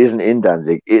Biscuits isn't in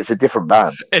Danzig, it's a different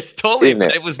band. It's totally,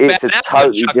 it was badass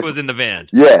when Chuck was in the band.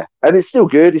 Yeah, and it's still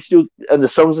good. And the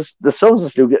songs are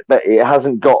still good, but it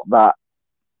hasn't got that.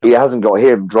 It hasn't got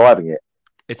him driving it.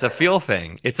 It's a feel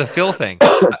thing.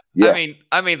 Yeah.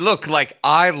 I mean, look, like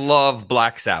I love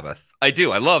Black Sabbath. I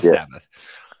do. I love Sabbath.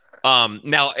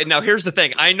 Now here's the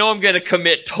thing. I know I'm going to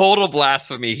commit total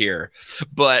blasphemy here,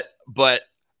 but.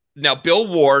 Now, Bill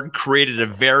Ward created a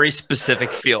very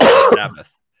specific feel for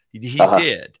Sabbath. He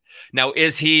did. Now,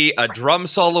 is he a drum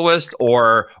soloist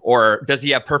or does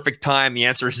he have perfect time? The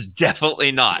answer is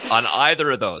definitely not on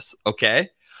either of those.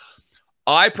 Okay.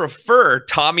 I prefer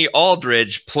Tommy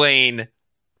Aldridge playing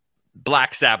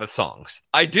Black Sabbath songs.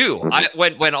 I do.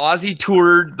 When Ozzy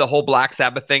toured the whole Black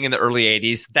Sabbath thing in the early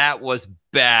 80s, that was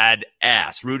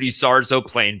badass. Rudy Sarzo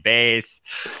playing bass.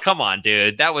 Come on,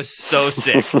 dude. That was so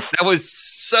sick. That was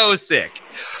so sick.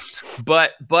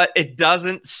 But it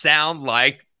doesn't sound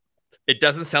like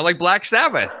Black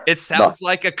Sabbath. It sounds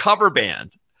like a cover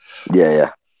band.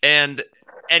 Yeah. And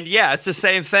yeah, it's the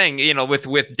same thing,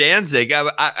 with Danzig.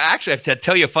 I actually have to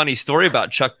tell you a funny story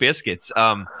about Chuck Biscuits.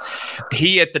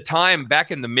 He, at the time,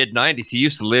 back in the mid-'90s, he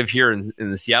used to live here in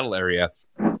the Seattle area.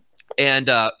 And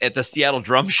at the Seattle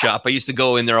drum shop, I used to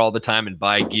go in there all the time and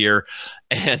buy gear.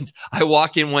 And I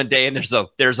walk in one day and there's a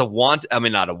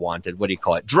not a wanted, what do you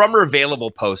call it? Drummer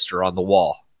available poster on the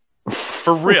wall.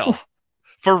 For real.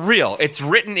 For real. It's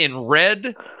written in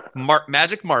red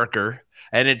magic marker.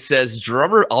 And it says,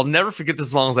 drummer, I'll never forget this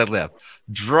as long as I live.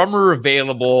 Drummer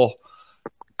available.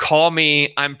 Call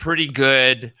me. I'm pretty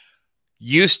good.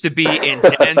 Used to be in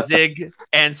Danzig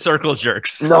and Circle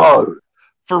Jerks. No.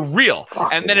 For real.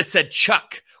 And then it said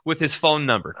Chuck with his phone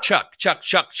number. Chuck.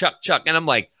 And I'm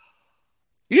like,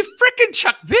 You freaking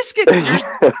Chuck Biscuits.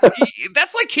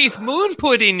 That's like Keith Moon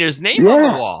putting his name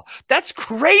on the wall. That's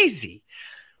crazy.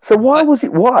 So why was he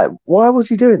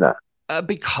doing that?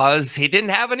 Because he didn't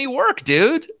have any work,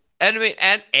 dude. And I mean,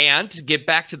 and to get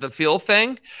back to the feel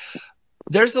thing,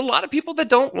 there's a lot of people that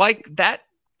don't like that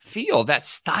feel, that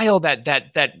style,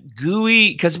 that gooey,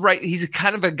 because he's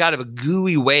kind of got a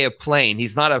gooey way of playing.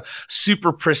 He's not a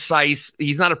super precise,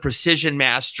 he's not a precision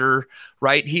master,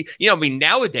 right? I mean,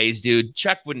 nowadays, dude,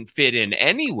 Chuck wouldn't fit in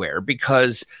anywhere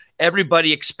because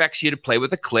everybody expects you to play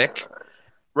with a click,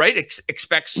 right?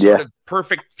 Expects sort of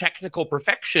perfect technical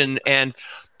perfection, and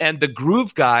the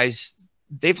groove guys,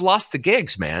 they've lost the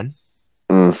gigs, man.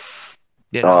 Oh,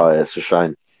 it's a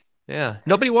shame. Yeah,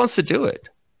 nobody wants to do it.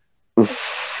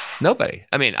 Nobody.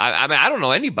 I mean, I don't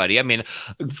know anybody. I mean,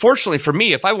 fortunately for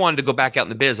me, if I wanted to go back out in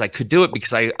the biz, I could do it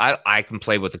because I can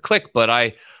play with a click. But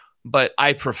I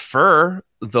prefer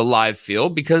the live feel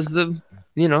because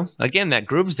again, that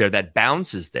groove's there, that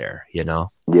bounce is there. Yeah.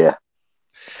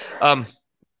 I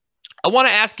want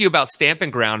to ask you about Stamping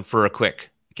Ground for a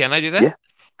quick. Can I do that?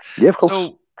 Yeah, of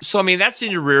course. So I mean, that's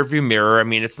in your rearview mirror. I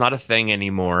mean, it's not a thing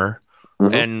anymore.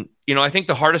 Mm-hmm. And I think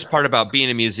the hardest part about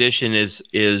being a musician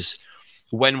is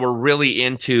when we're really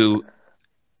into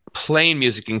playing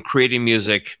music and creating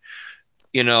music.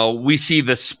 We see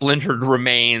the splintered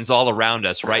remains all around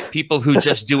us, right? People who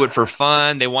just do it for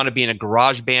fun. They want to be in a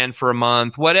garage band for a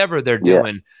month, whatever they're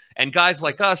doing. Yeah. And guys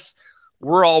like us,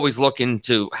 we're always looking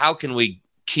to how can we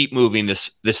keep moving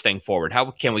this thing forward?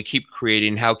 How can we keep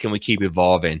creating? How can we keep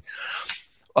evolving?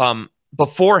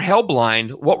 Before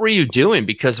Hellblind, what were you doing?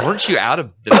 Because weren't you out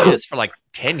of the biz for like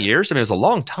 10 years? I mean, it was a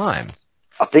long time.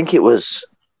 I think it was,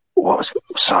 what was it?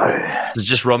 So it's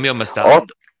just Romeo Must Die.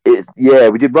 We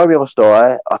did Romeo Must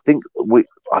Die. I think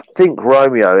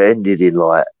Romeo ended in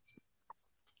like,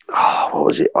 what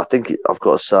was it? I think I've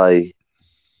got to say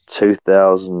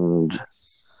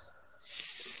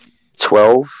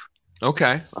 2012.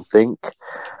 Okay. I think,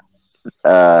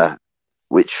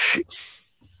 which,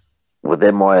 well,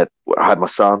 then I had my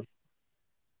son.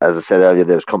 As I said earlier,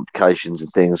 there was complications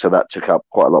and things, so that took up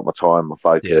quite a lot of my time, my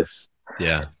focus.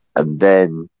 Yeah. And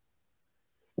then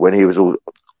when he was all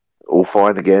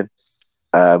fine again,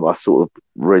 I sort of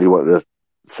really wanted to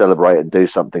celebrate and do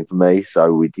something for me.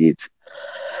 So we did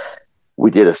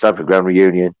a Stamping Ground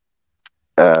reunion.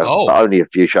 But only a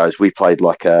few shows. We played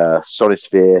like a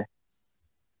Sonisphere,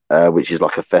 which is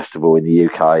like a festival in the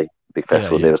UK, big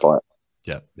festival. There was like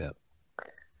a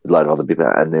load of other big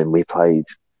bands, and then we played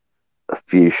a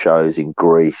few shows in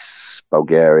Greece,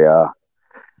 Bulgaria,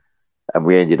 and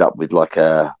we ended up with like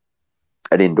an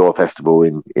indoor festival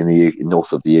in the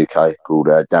north of the UK called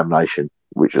Damnation,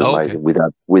 which was amazing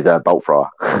with Bolt Fryer.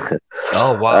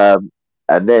 Oh wow!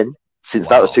 And then since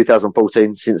that was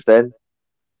 2014, since then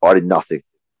I did nothing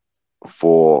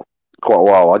for quite a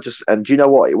while. And do you know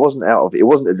what? It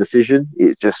wasn't a decision.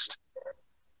 It just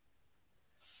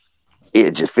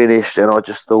finished, and I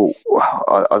just thought,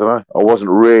 I don't know. I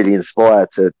wasn't really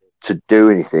inspired to do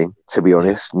anything, to be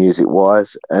honest, music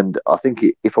wise. And I think,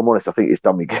 if I'm honest, I think it's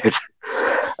done me good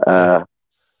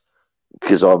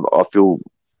because I feel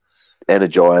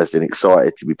energized and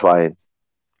excited to be playing.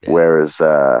 Yeah. Whereas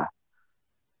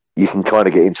you can kind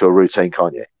of get into a routine,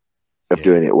 can't you, of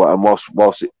doing it. And whilst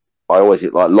I always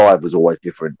like live was always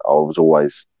different. I was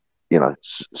always,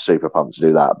 super pumped to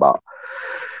do that, but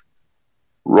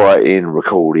writing,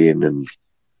 recording, and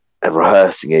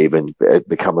rehearsing even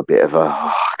become a bit of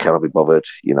a can I be bothered,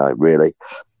 really.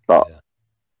 But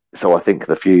so I think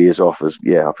the few years off I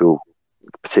feel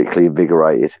particularly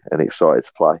invigorated and excited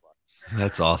to play.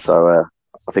 That's awesome. So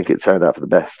I think it turned out for the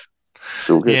best. It's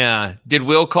all good. Yeah. Did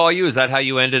Will call you? Is that how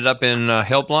you ended up in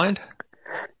Hellblind?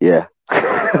 Yeah.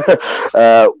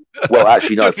 Well,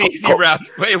 actually, no. Easy route.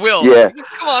 Wait, Will. Yeah.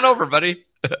 Come on over, buddy.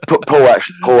 Paul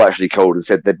actually called and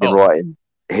said they'd been writing.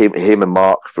 Him and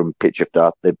Mark from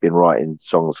Pitchshifter, they'd been writing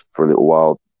songs for a little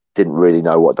while. Didn't really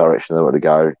know what direction they wanted to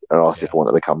go, and asked if I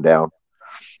wanted to come down.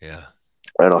 Yeah.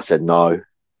 And I said no.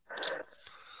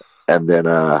 And then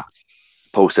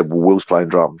Paul said, "Well, Will's playing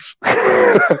drums."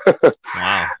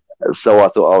 Wow. So I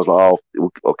thought, I was like,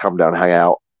 I'll come down and hang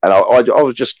out. And I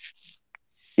was just,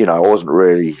 I wasn't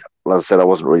really, like I said, I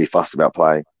wasn't really fussed about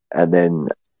playing. And then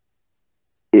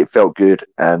it felt good,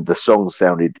 and the song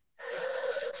sounded,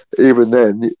 even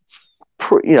then,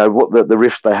 what the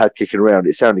riffs they had kicking around,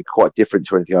 it sounded quite different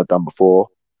to anything I'd done before.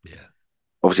 Yeah.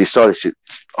 Obviously, stylish.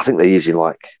 I think they're using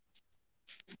like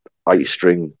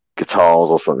 8-string guitars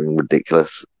or something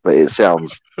ridiculous, but it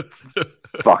sounds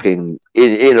fucking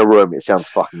in a room. It sounds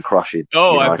fucking crushing.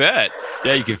 Oh, I bet.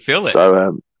 Yeah, you can feel it.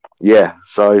 So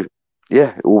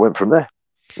it all went from there.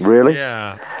 Really?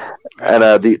 Yeah.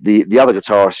 And the other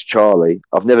guitarist, Charlie,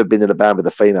 I've never been in a band with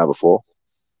a female before,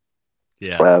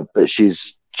 Yeah. but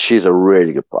she's a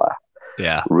really good player,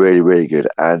 Yeah. really really good.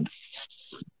 And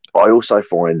I also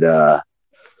find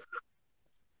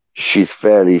she's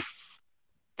fairly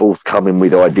forthcoming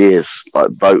with ideas, like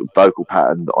vocal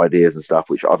pattern ideas and stuff,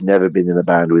 which I've never been in a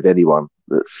band with anyone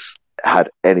that's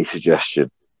had any suggestion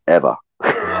ever.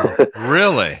 Wow.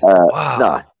 Really? No,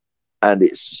 Wow. and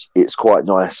it's quite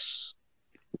nice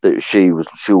that she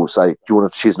will say, "Do you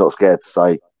want to?" She's not scared to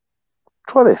say,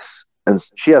 "Try this," and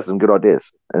she has some good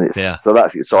ideas, and Yeah. so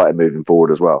that's exciting moving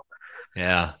forward as well.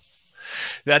 Yeah.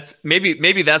 That's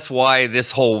maybe that's why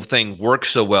this whole thing works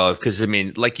so well. Because I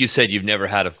mean, like you said, you've never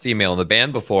had a female in the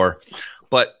band before,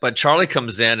 but Charlie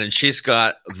comes in and she's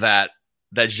got that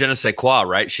je ne sais quoi,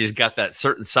 right? She's got that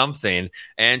certain something,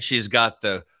 and she's got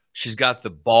the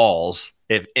balls,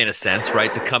 if, in a sense,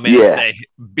 right, to come in and say,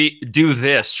 do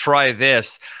this, try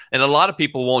this. And a lot of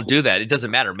people won't do that. It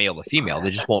doesn't matter, male or female.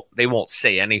 They won't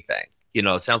say anything. You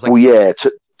know, it sounds like. Well, yeah,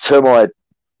 to my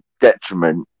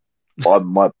detriment,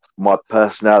 my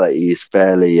personality is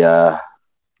fairly I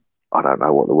don't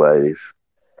know what the word is.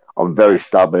 I'm very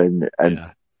stubborn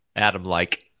and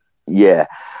Adam-like. Yeah,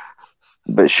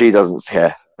 but she doesn't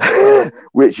care,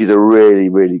 which is a really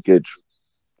really good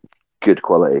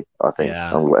quality, I think.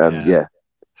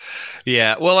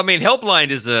 Yeah. Well, I mean, Hellblind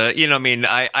is I mean,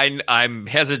 I'm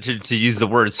hesitant to use the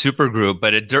word supergroup,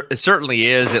 but it certainly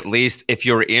is, at least if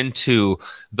you're into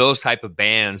those type of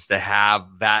bands, to have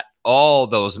that all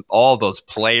those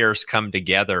players come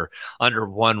together under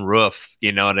one roof.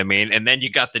 You know what I mean? And then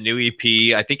you got the new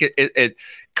EP. I think it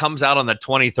comes out on the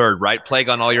 23rd, right? Plague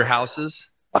on All Your Houses.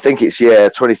 I think it's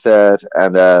 23rd,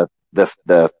 and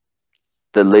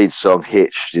the lead song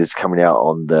Hitched is coming out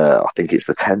on I think it's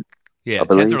the 10th. Yeah,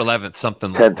 10th or 11th, something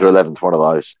 10th or 11th, one of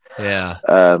those. Yeah.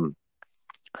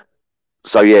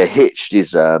 So yeah, Hitched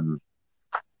is I'm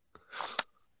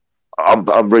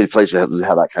really pleased with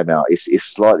how that came out. It's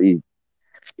slightly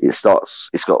it's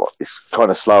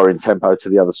kind of slower in tempo to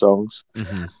the other songs,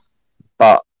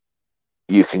 but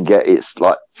you can get it's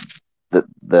like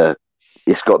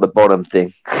it's got the bottom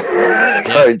thing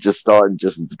going, just starting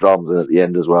just with the drums and at the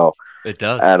end as well. It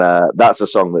does, and that's a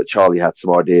song that Charlie had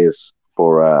some ideas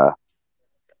for.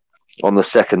 On the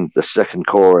second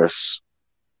chorus,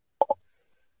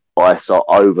 I start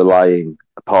overlaying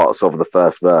parts of the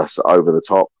first verse over the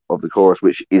top of the chorus,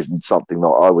 which isn't something that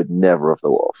I would never have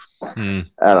thought of. And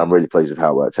I'm really pleased with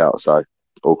how it worked out. So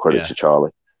all credit to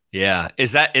Charlie. Yeah.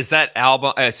 Is that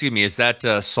album? Excuse me. Is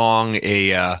that song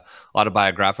a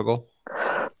autobiographical?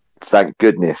 Thank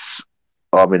goodness.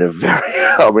 I'm in a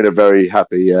very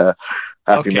happy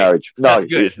marriage. No, that's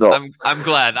good. It's not. I'm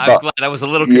glad. I'm glad. I was a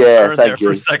little concerned there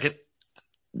for a second.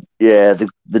 Yeah,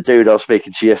 the dude I was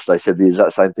speaking to yesterday said the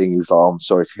exact same thing. He was like, "I'm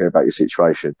sorry to hear about your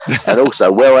situation." And also,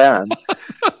 where I am,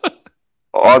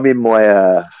 I'm in my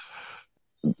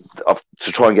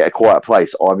to try and get a quiet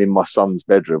place. I'm in my son's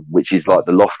bedroom, which is like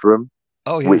the loft room.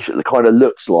 Oh, yeah. Which kind of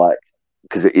looks like,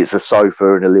 because it's a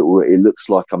sofa and it looks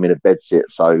like I'm in a bed sit.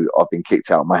 So I've been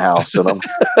kicked out of my house, and I'm.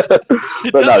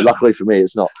 But no, luckily for me,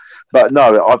 it's not. But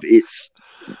no, it's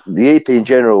the EP in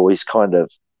general is kind of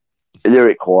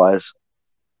lyric wise.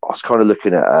 I was kind of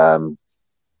looking at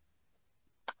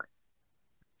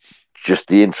just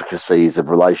the intricacies of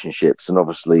relationships, and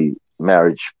obviously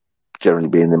marriage generally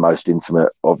being the most intimate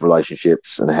of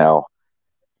relationships, and how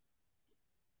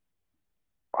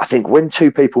I think when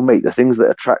two people meet, the things that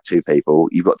attract two people,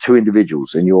 you've got two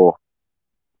individuals, and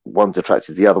one's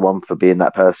attracted to the other one for being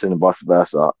that person, and vice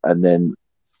versa. And then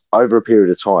over a period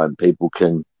of time, people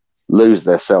can lose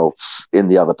themselves in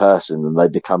the other person, and they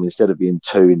become, instead of being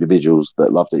two individuals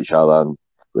that loved each other and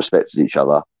respected each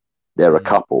other, they're a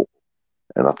couple.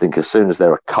 And I think as soon as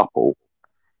they're a couple,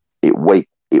 it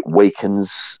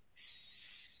weakens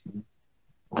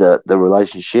the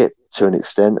relationship to an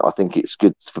extent. I think it's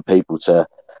good for people to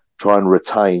try and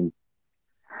retain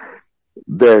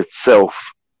their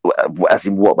self as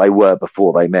in what they were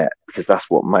before they met, because that's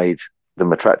what made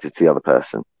them attracted to the other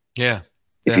person. Yeah.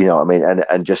 If you know what I mean.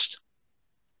 And just,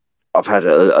 I've had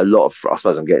a lot of, I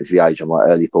suppose I'm getting to the age, I'm like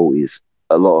early 40s.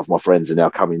 A lot of my friends are now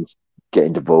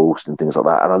getting divorced and things like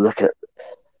that. And I look at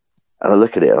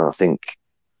it and I think,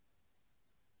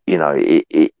 you know,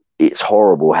 it's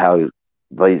horrible how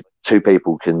these two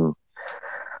people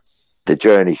the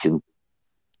journey can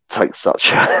take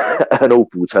such an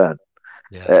awful turn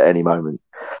at any moment.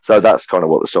 So that's kind of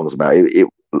what the song's about. It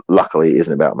luckily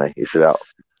isn't about me. It's about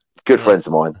good friends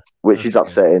of mine, which is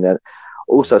upsetting. And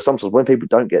also sometimes when people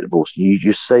don't get divorced, you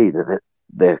just see that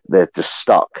they're just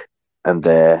stuck, and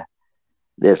they're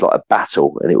there's like a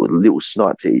battle, and it was little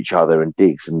snipes at each other and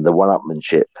digs and the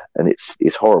one-upmanship, and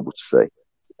it's horrible to see.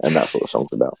 And that's what the song's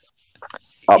about.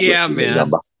 Yeah,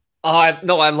 man.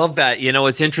 No, I love that. You know,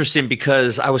 it's interesting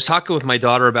because I was talking with my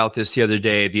daughter about this the other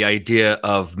day, the idea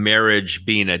of marriage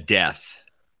being a death,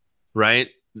 right?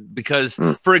 Because,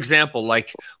 for example,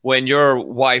 like when your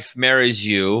wife marries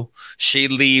you, she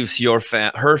leaves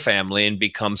her family and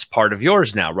becomes part of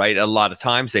yours now, right? A lot of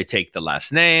times they take the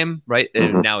last name, right?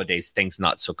 And nowadays things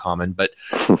not so common, but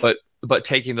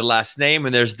taking the last name,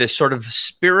 and there's this sort of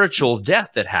spiritual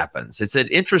death that happens. It's an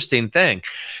interesting thing.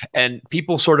 And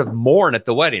people sort of mourn at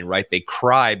the wedding, right? They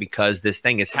cry because this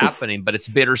thing is happening, but it's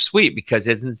bittersweet because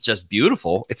it isn't just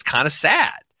beautiful. It's kind of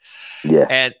sad.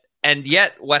 Yeah. And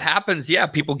yet what happens,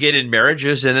 people get in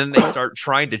marriages and then they start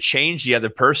trying to change the other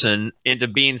person into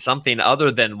being something other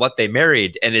than what they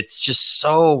married. And it's just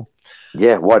so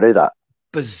why do that?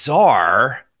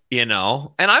 Bizarre. You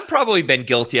know, and I've probably been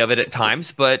guilty of it at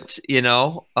times, but you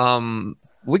know,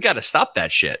 we got to stop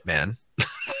that shit, man.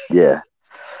 Yeah,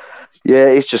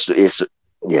 it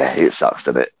sucks,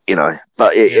 doesn't it? You know,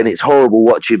 but and it's horrible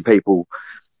watching people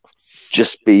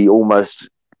just be almost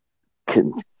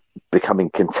becoming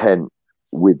content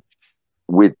with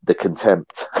the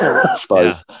contempt, I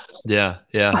suppose. Yeah.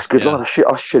 That's good. Yeah. Line.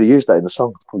 I should have used that in the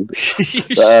song.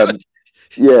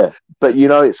 But you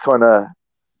know, it's kind of.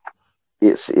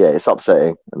 It's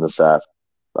upsetting and it's sad,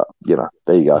 but you know,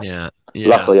 there you go. Yeah.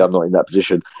 Luckily, I'm not in that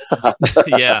position.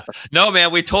 Yeah. No,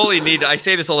 man, we totally need. I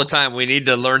say this all the time. We need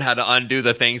to learn how to undo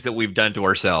the things that we've done to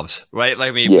ourselves, right?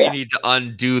 Like, we need to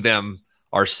undo them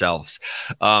ourselves.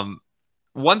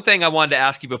 One thing I wanted to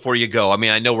ask you before you go. I mean,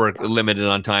 I know we're limited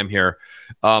on time here.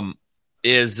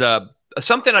 Is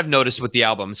something I've noticed with the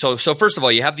album. So first of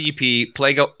all, you have the EP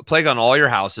Plague on all your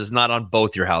houses, not on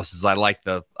both your houses. I like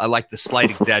the slight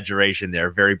exaggeration there.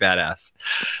 Very badass.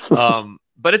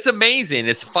 But it's amazing.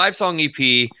 It's a 5-song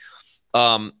EP.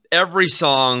 Every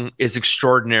song is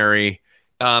extraordinary.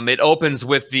 It opens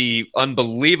with the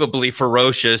unbelievably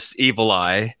ferocious Evil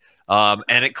Eye,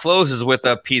 and it closes with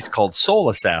a piece called Soul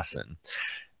Assassin.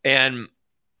 And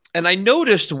I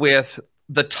noticed with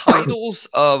the titles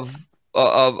of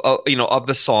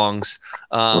the songs,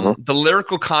 the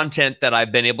lyrical content that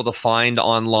I've been able to find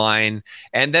online,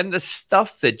 and then the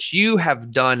stuff that you have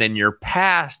done in your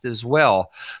past as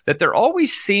well, that there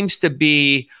always seems to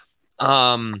be,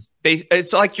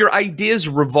 it's like your ideas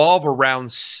revolve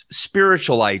around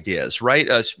spiritual ideas,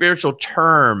 right? Spiritual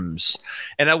terms.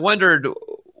 And I wondered,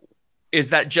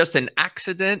 is that just an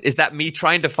accident? Is that me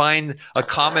trying to find a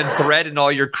common thread in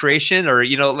all your creation, or,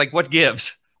 you know, like, what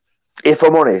gives? If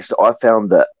I'm honest, I found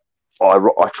that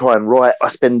I try and write. I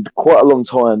spend quite a long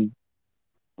time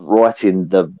writing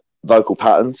the vocal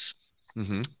patterns,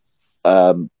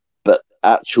 but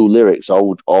actual lyrics,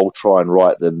 I'll try and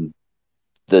write them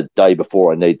the day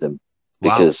before I need them.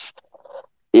 Because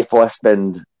if I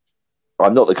spend,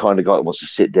 I'm not the kind of guy that wants to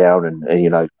sit down and you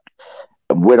know,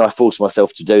 and when I force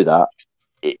myself to do that,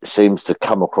 it seems to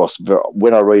come across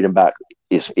when I read them back,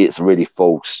 it's really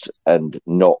forced and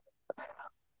not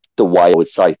the way I would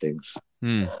say things.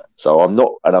 So I'm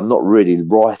not really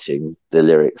writing the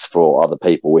lyrics for other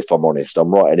people. If I'm honest,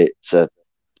 I'm writing it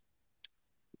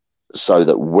so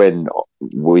that when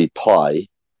we play,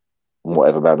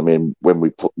 whatever band I'm in,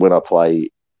 when I play,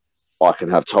 I can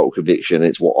have total conviction.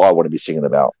 It's what I want to be singing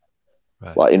about.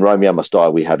 Right. Like in Romeo Must Die,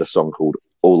 we had a song called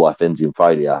All Life Ends in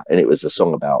Failure, and it was a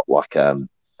song about like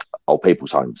old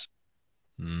people's homes,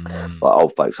 like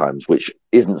old folks' homes, which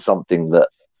isn't something that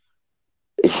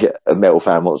a metal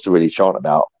fan wants to really chant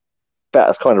about. But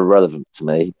that's kind of relevant to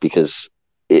me because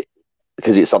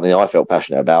it's something I felt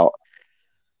passionate about.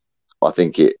 I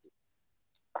think it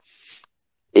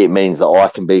means that I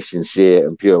can be sincere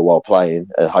and pure while playing,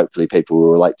 and hopefully people will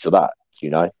relate to that,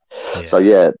 you know. So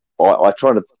I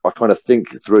kind of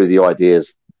think through the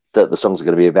ideas that the songs are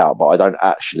going to be about, but I don't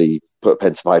actually put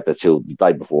pen to paper till the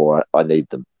day before I need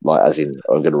them, like as in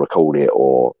I'm going to record it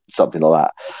or something like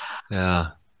that.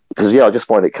 Yeah. Because I just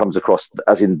find it comes across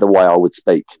as in the way I would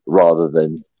speak, rather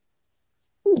than,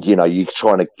 you know, you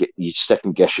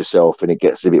second guess yourself and it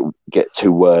gets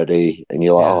too wordy, and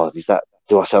you're like,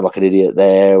 do I sound like an idiot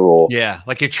there? Or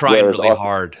like you're trying really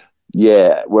hard.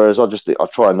 Yeah. Whereas I just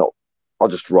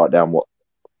write down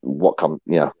what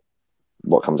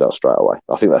comes out straight away.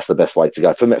 I think that's the best way to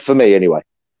go for me anyway.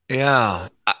 Yeah.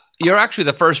 You're actually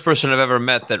the first person I've ever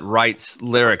met that writes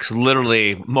lyrics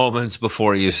literally moments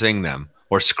before you sing them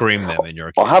or scream them in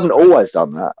your case. I haven't always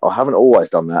done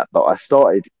that, but I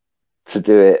started to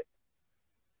do it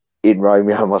in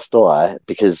Romeo Must Die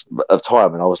because of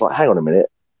time, and I was like, hang on a minute,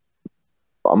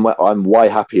 I'm way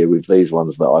happier with these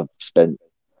ones that I've spent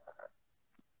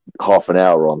half an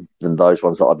hour on than those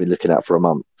ones that I've been looking at for a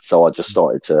month. So I just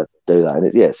started to do that,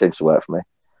 and it seems to work for me.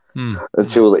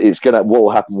 Until what will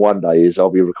happen one day is I'll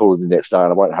be recording the next day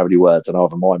and I won't have any words and I'll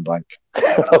have a mind blank.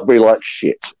 I'll be like,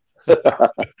 shit.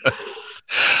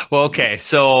 Well, okay,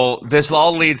 so this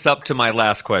all leads up to my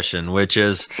last question, which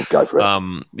is, go for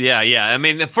it. Yeah. I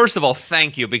mean, first of all,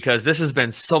 thank you, because this has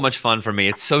been so much fun for me.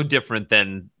 It's so different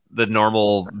than the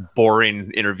normal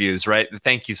boring interviews, right?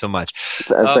 Thank you so much.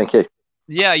 Thank you.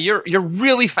 Yeah, you're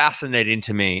really fascinating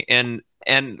to me, and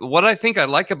what I think I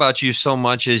like about you so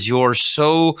much is you're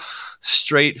so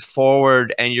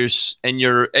straightforward, and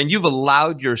you've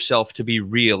allowed yourself to be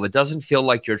real. It doesn't feel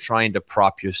like you're trying to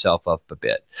prop yourself up a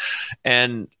bit.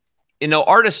 And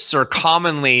artists are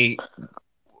commonly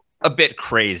a bit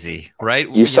crazy, right?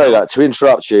 You say that to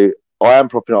interrupt you. I am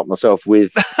propping up myself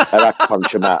with an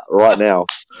acupuncture mat right now.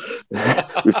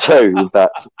 with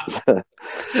that.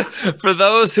 For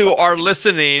those who are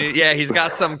listening, yeah, he's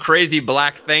got some crazy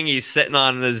black thing he's sitting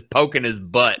on and is poking his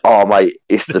butt. Oh, mate,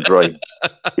 it's the dream.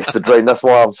 It's the dream. That's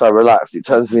why I'm so relaxed. It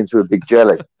turns me into a big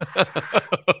jelly.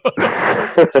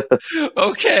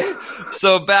 Okay,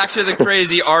 so back to the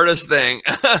crazy artist thing.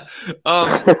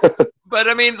 But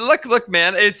I mean, look,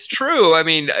 man, it's true. I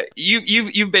mean,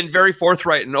 you've been very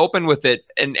forthright and open with it,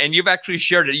 and you've actually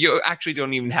shared it. You actually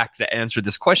don't even have to answer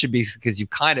this question because you've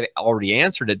kind of already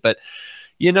answered it. But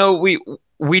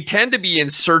we tend to be in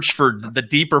search for the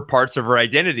deeper parts of our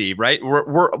identity, right?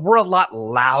 We're a lot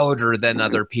louder than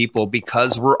other people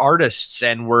because we're artists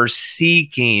and we're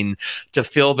seeking to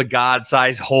fill the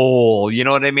God-sized hole. You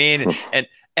know what I mean?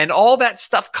 And all that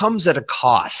stuff comes at a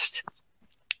cost.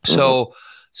 So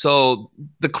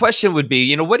the question would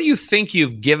be, what do you think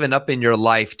you've given up in your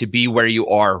life to be where you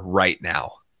are right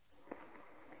now?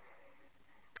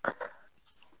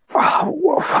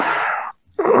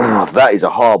 That is a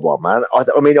hard one, man.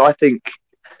 I mean, I think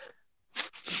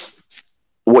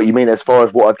what you mean as far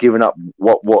as what I've given up,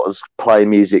 what has playing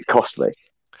music cost me?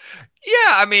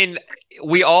 Yeah, I mean,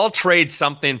 we all trade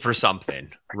something for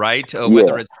something, right?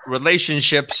 Whether it's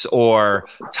relationships or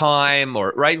time,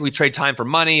 or right, we trade time for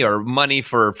money, or money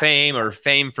for fame, or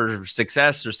fame for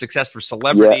success, or success for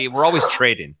celebrity. We're always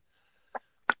trading.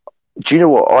 Do you know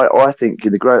what I think?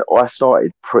 I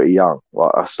started pretty young.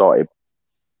 Like I started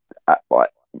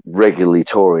regularly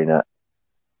touring I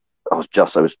was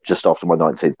just after my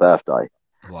 19th birthday.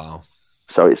 Wow.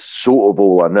 So it's sort of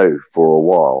all I knew for a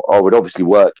while. I would obviously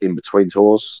work in between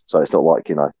tours, so it's not like,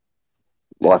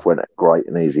 life went great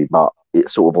and easy, but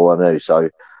it's sort of all I knew. So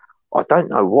I don't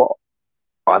know what.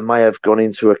 I may have gone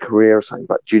into a career or something,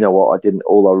 but do you know what? I didn't.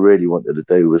 All I really wanted to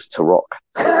do was to rock.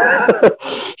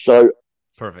 So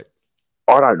perfect.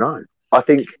 I don't know. I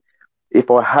think if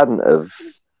I hadn't have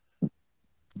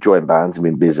joined bands and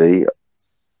been busy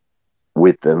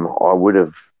with them, I would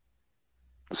have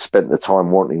spent the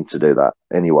time wanting to do that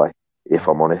anyway, if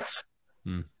I'm honest.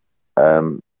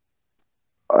 And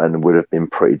would have been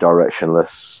pretty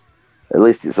directionless. At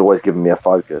least it's always given me a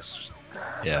focus.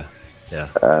 Yeah.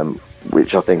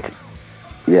 Which I think,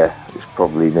 is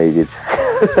probably needed.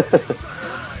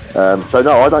 So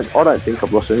no, I don't think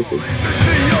I've lost anything.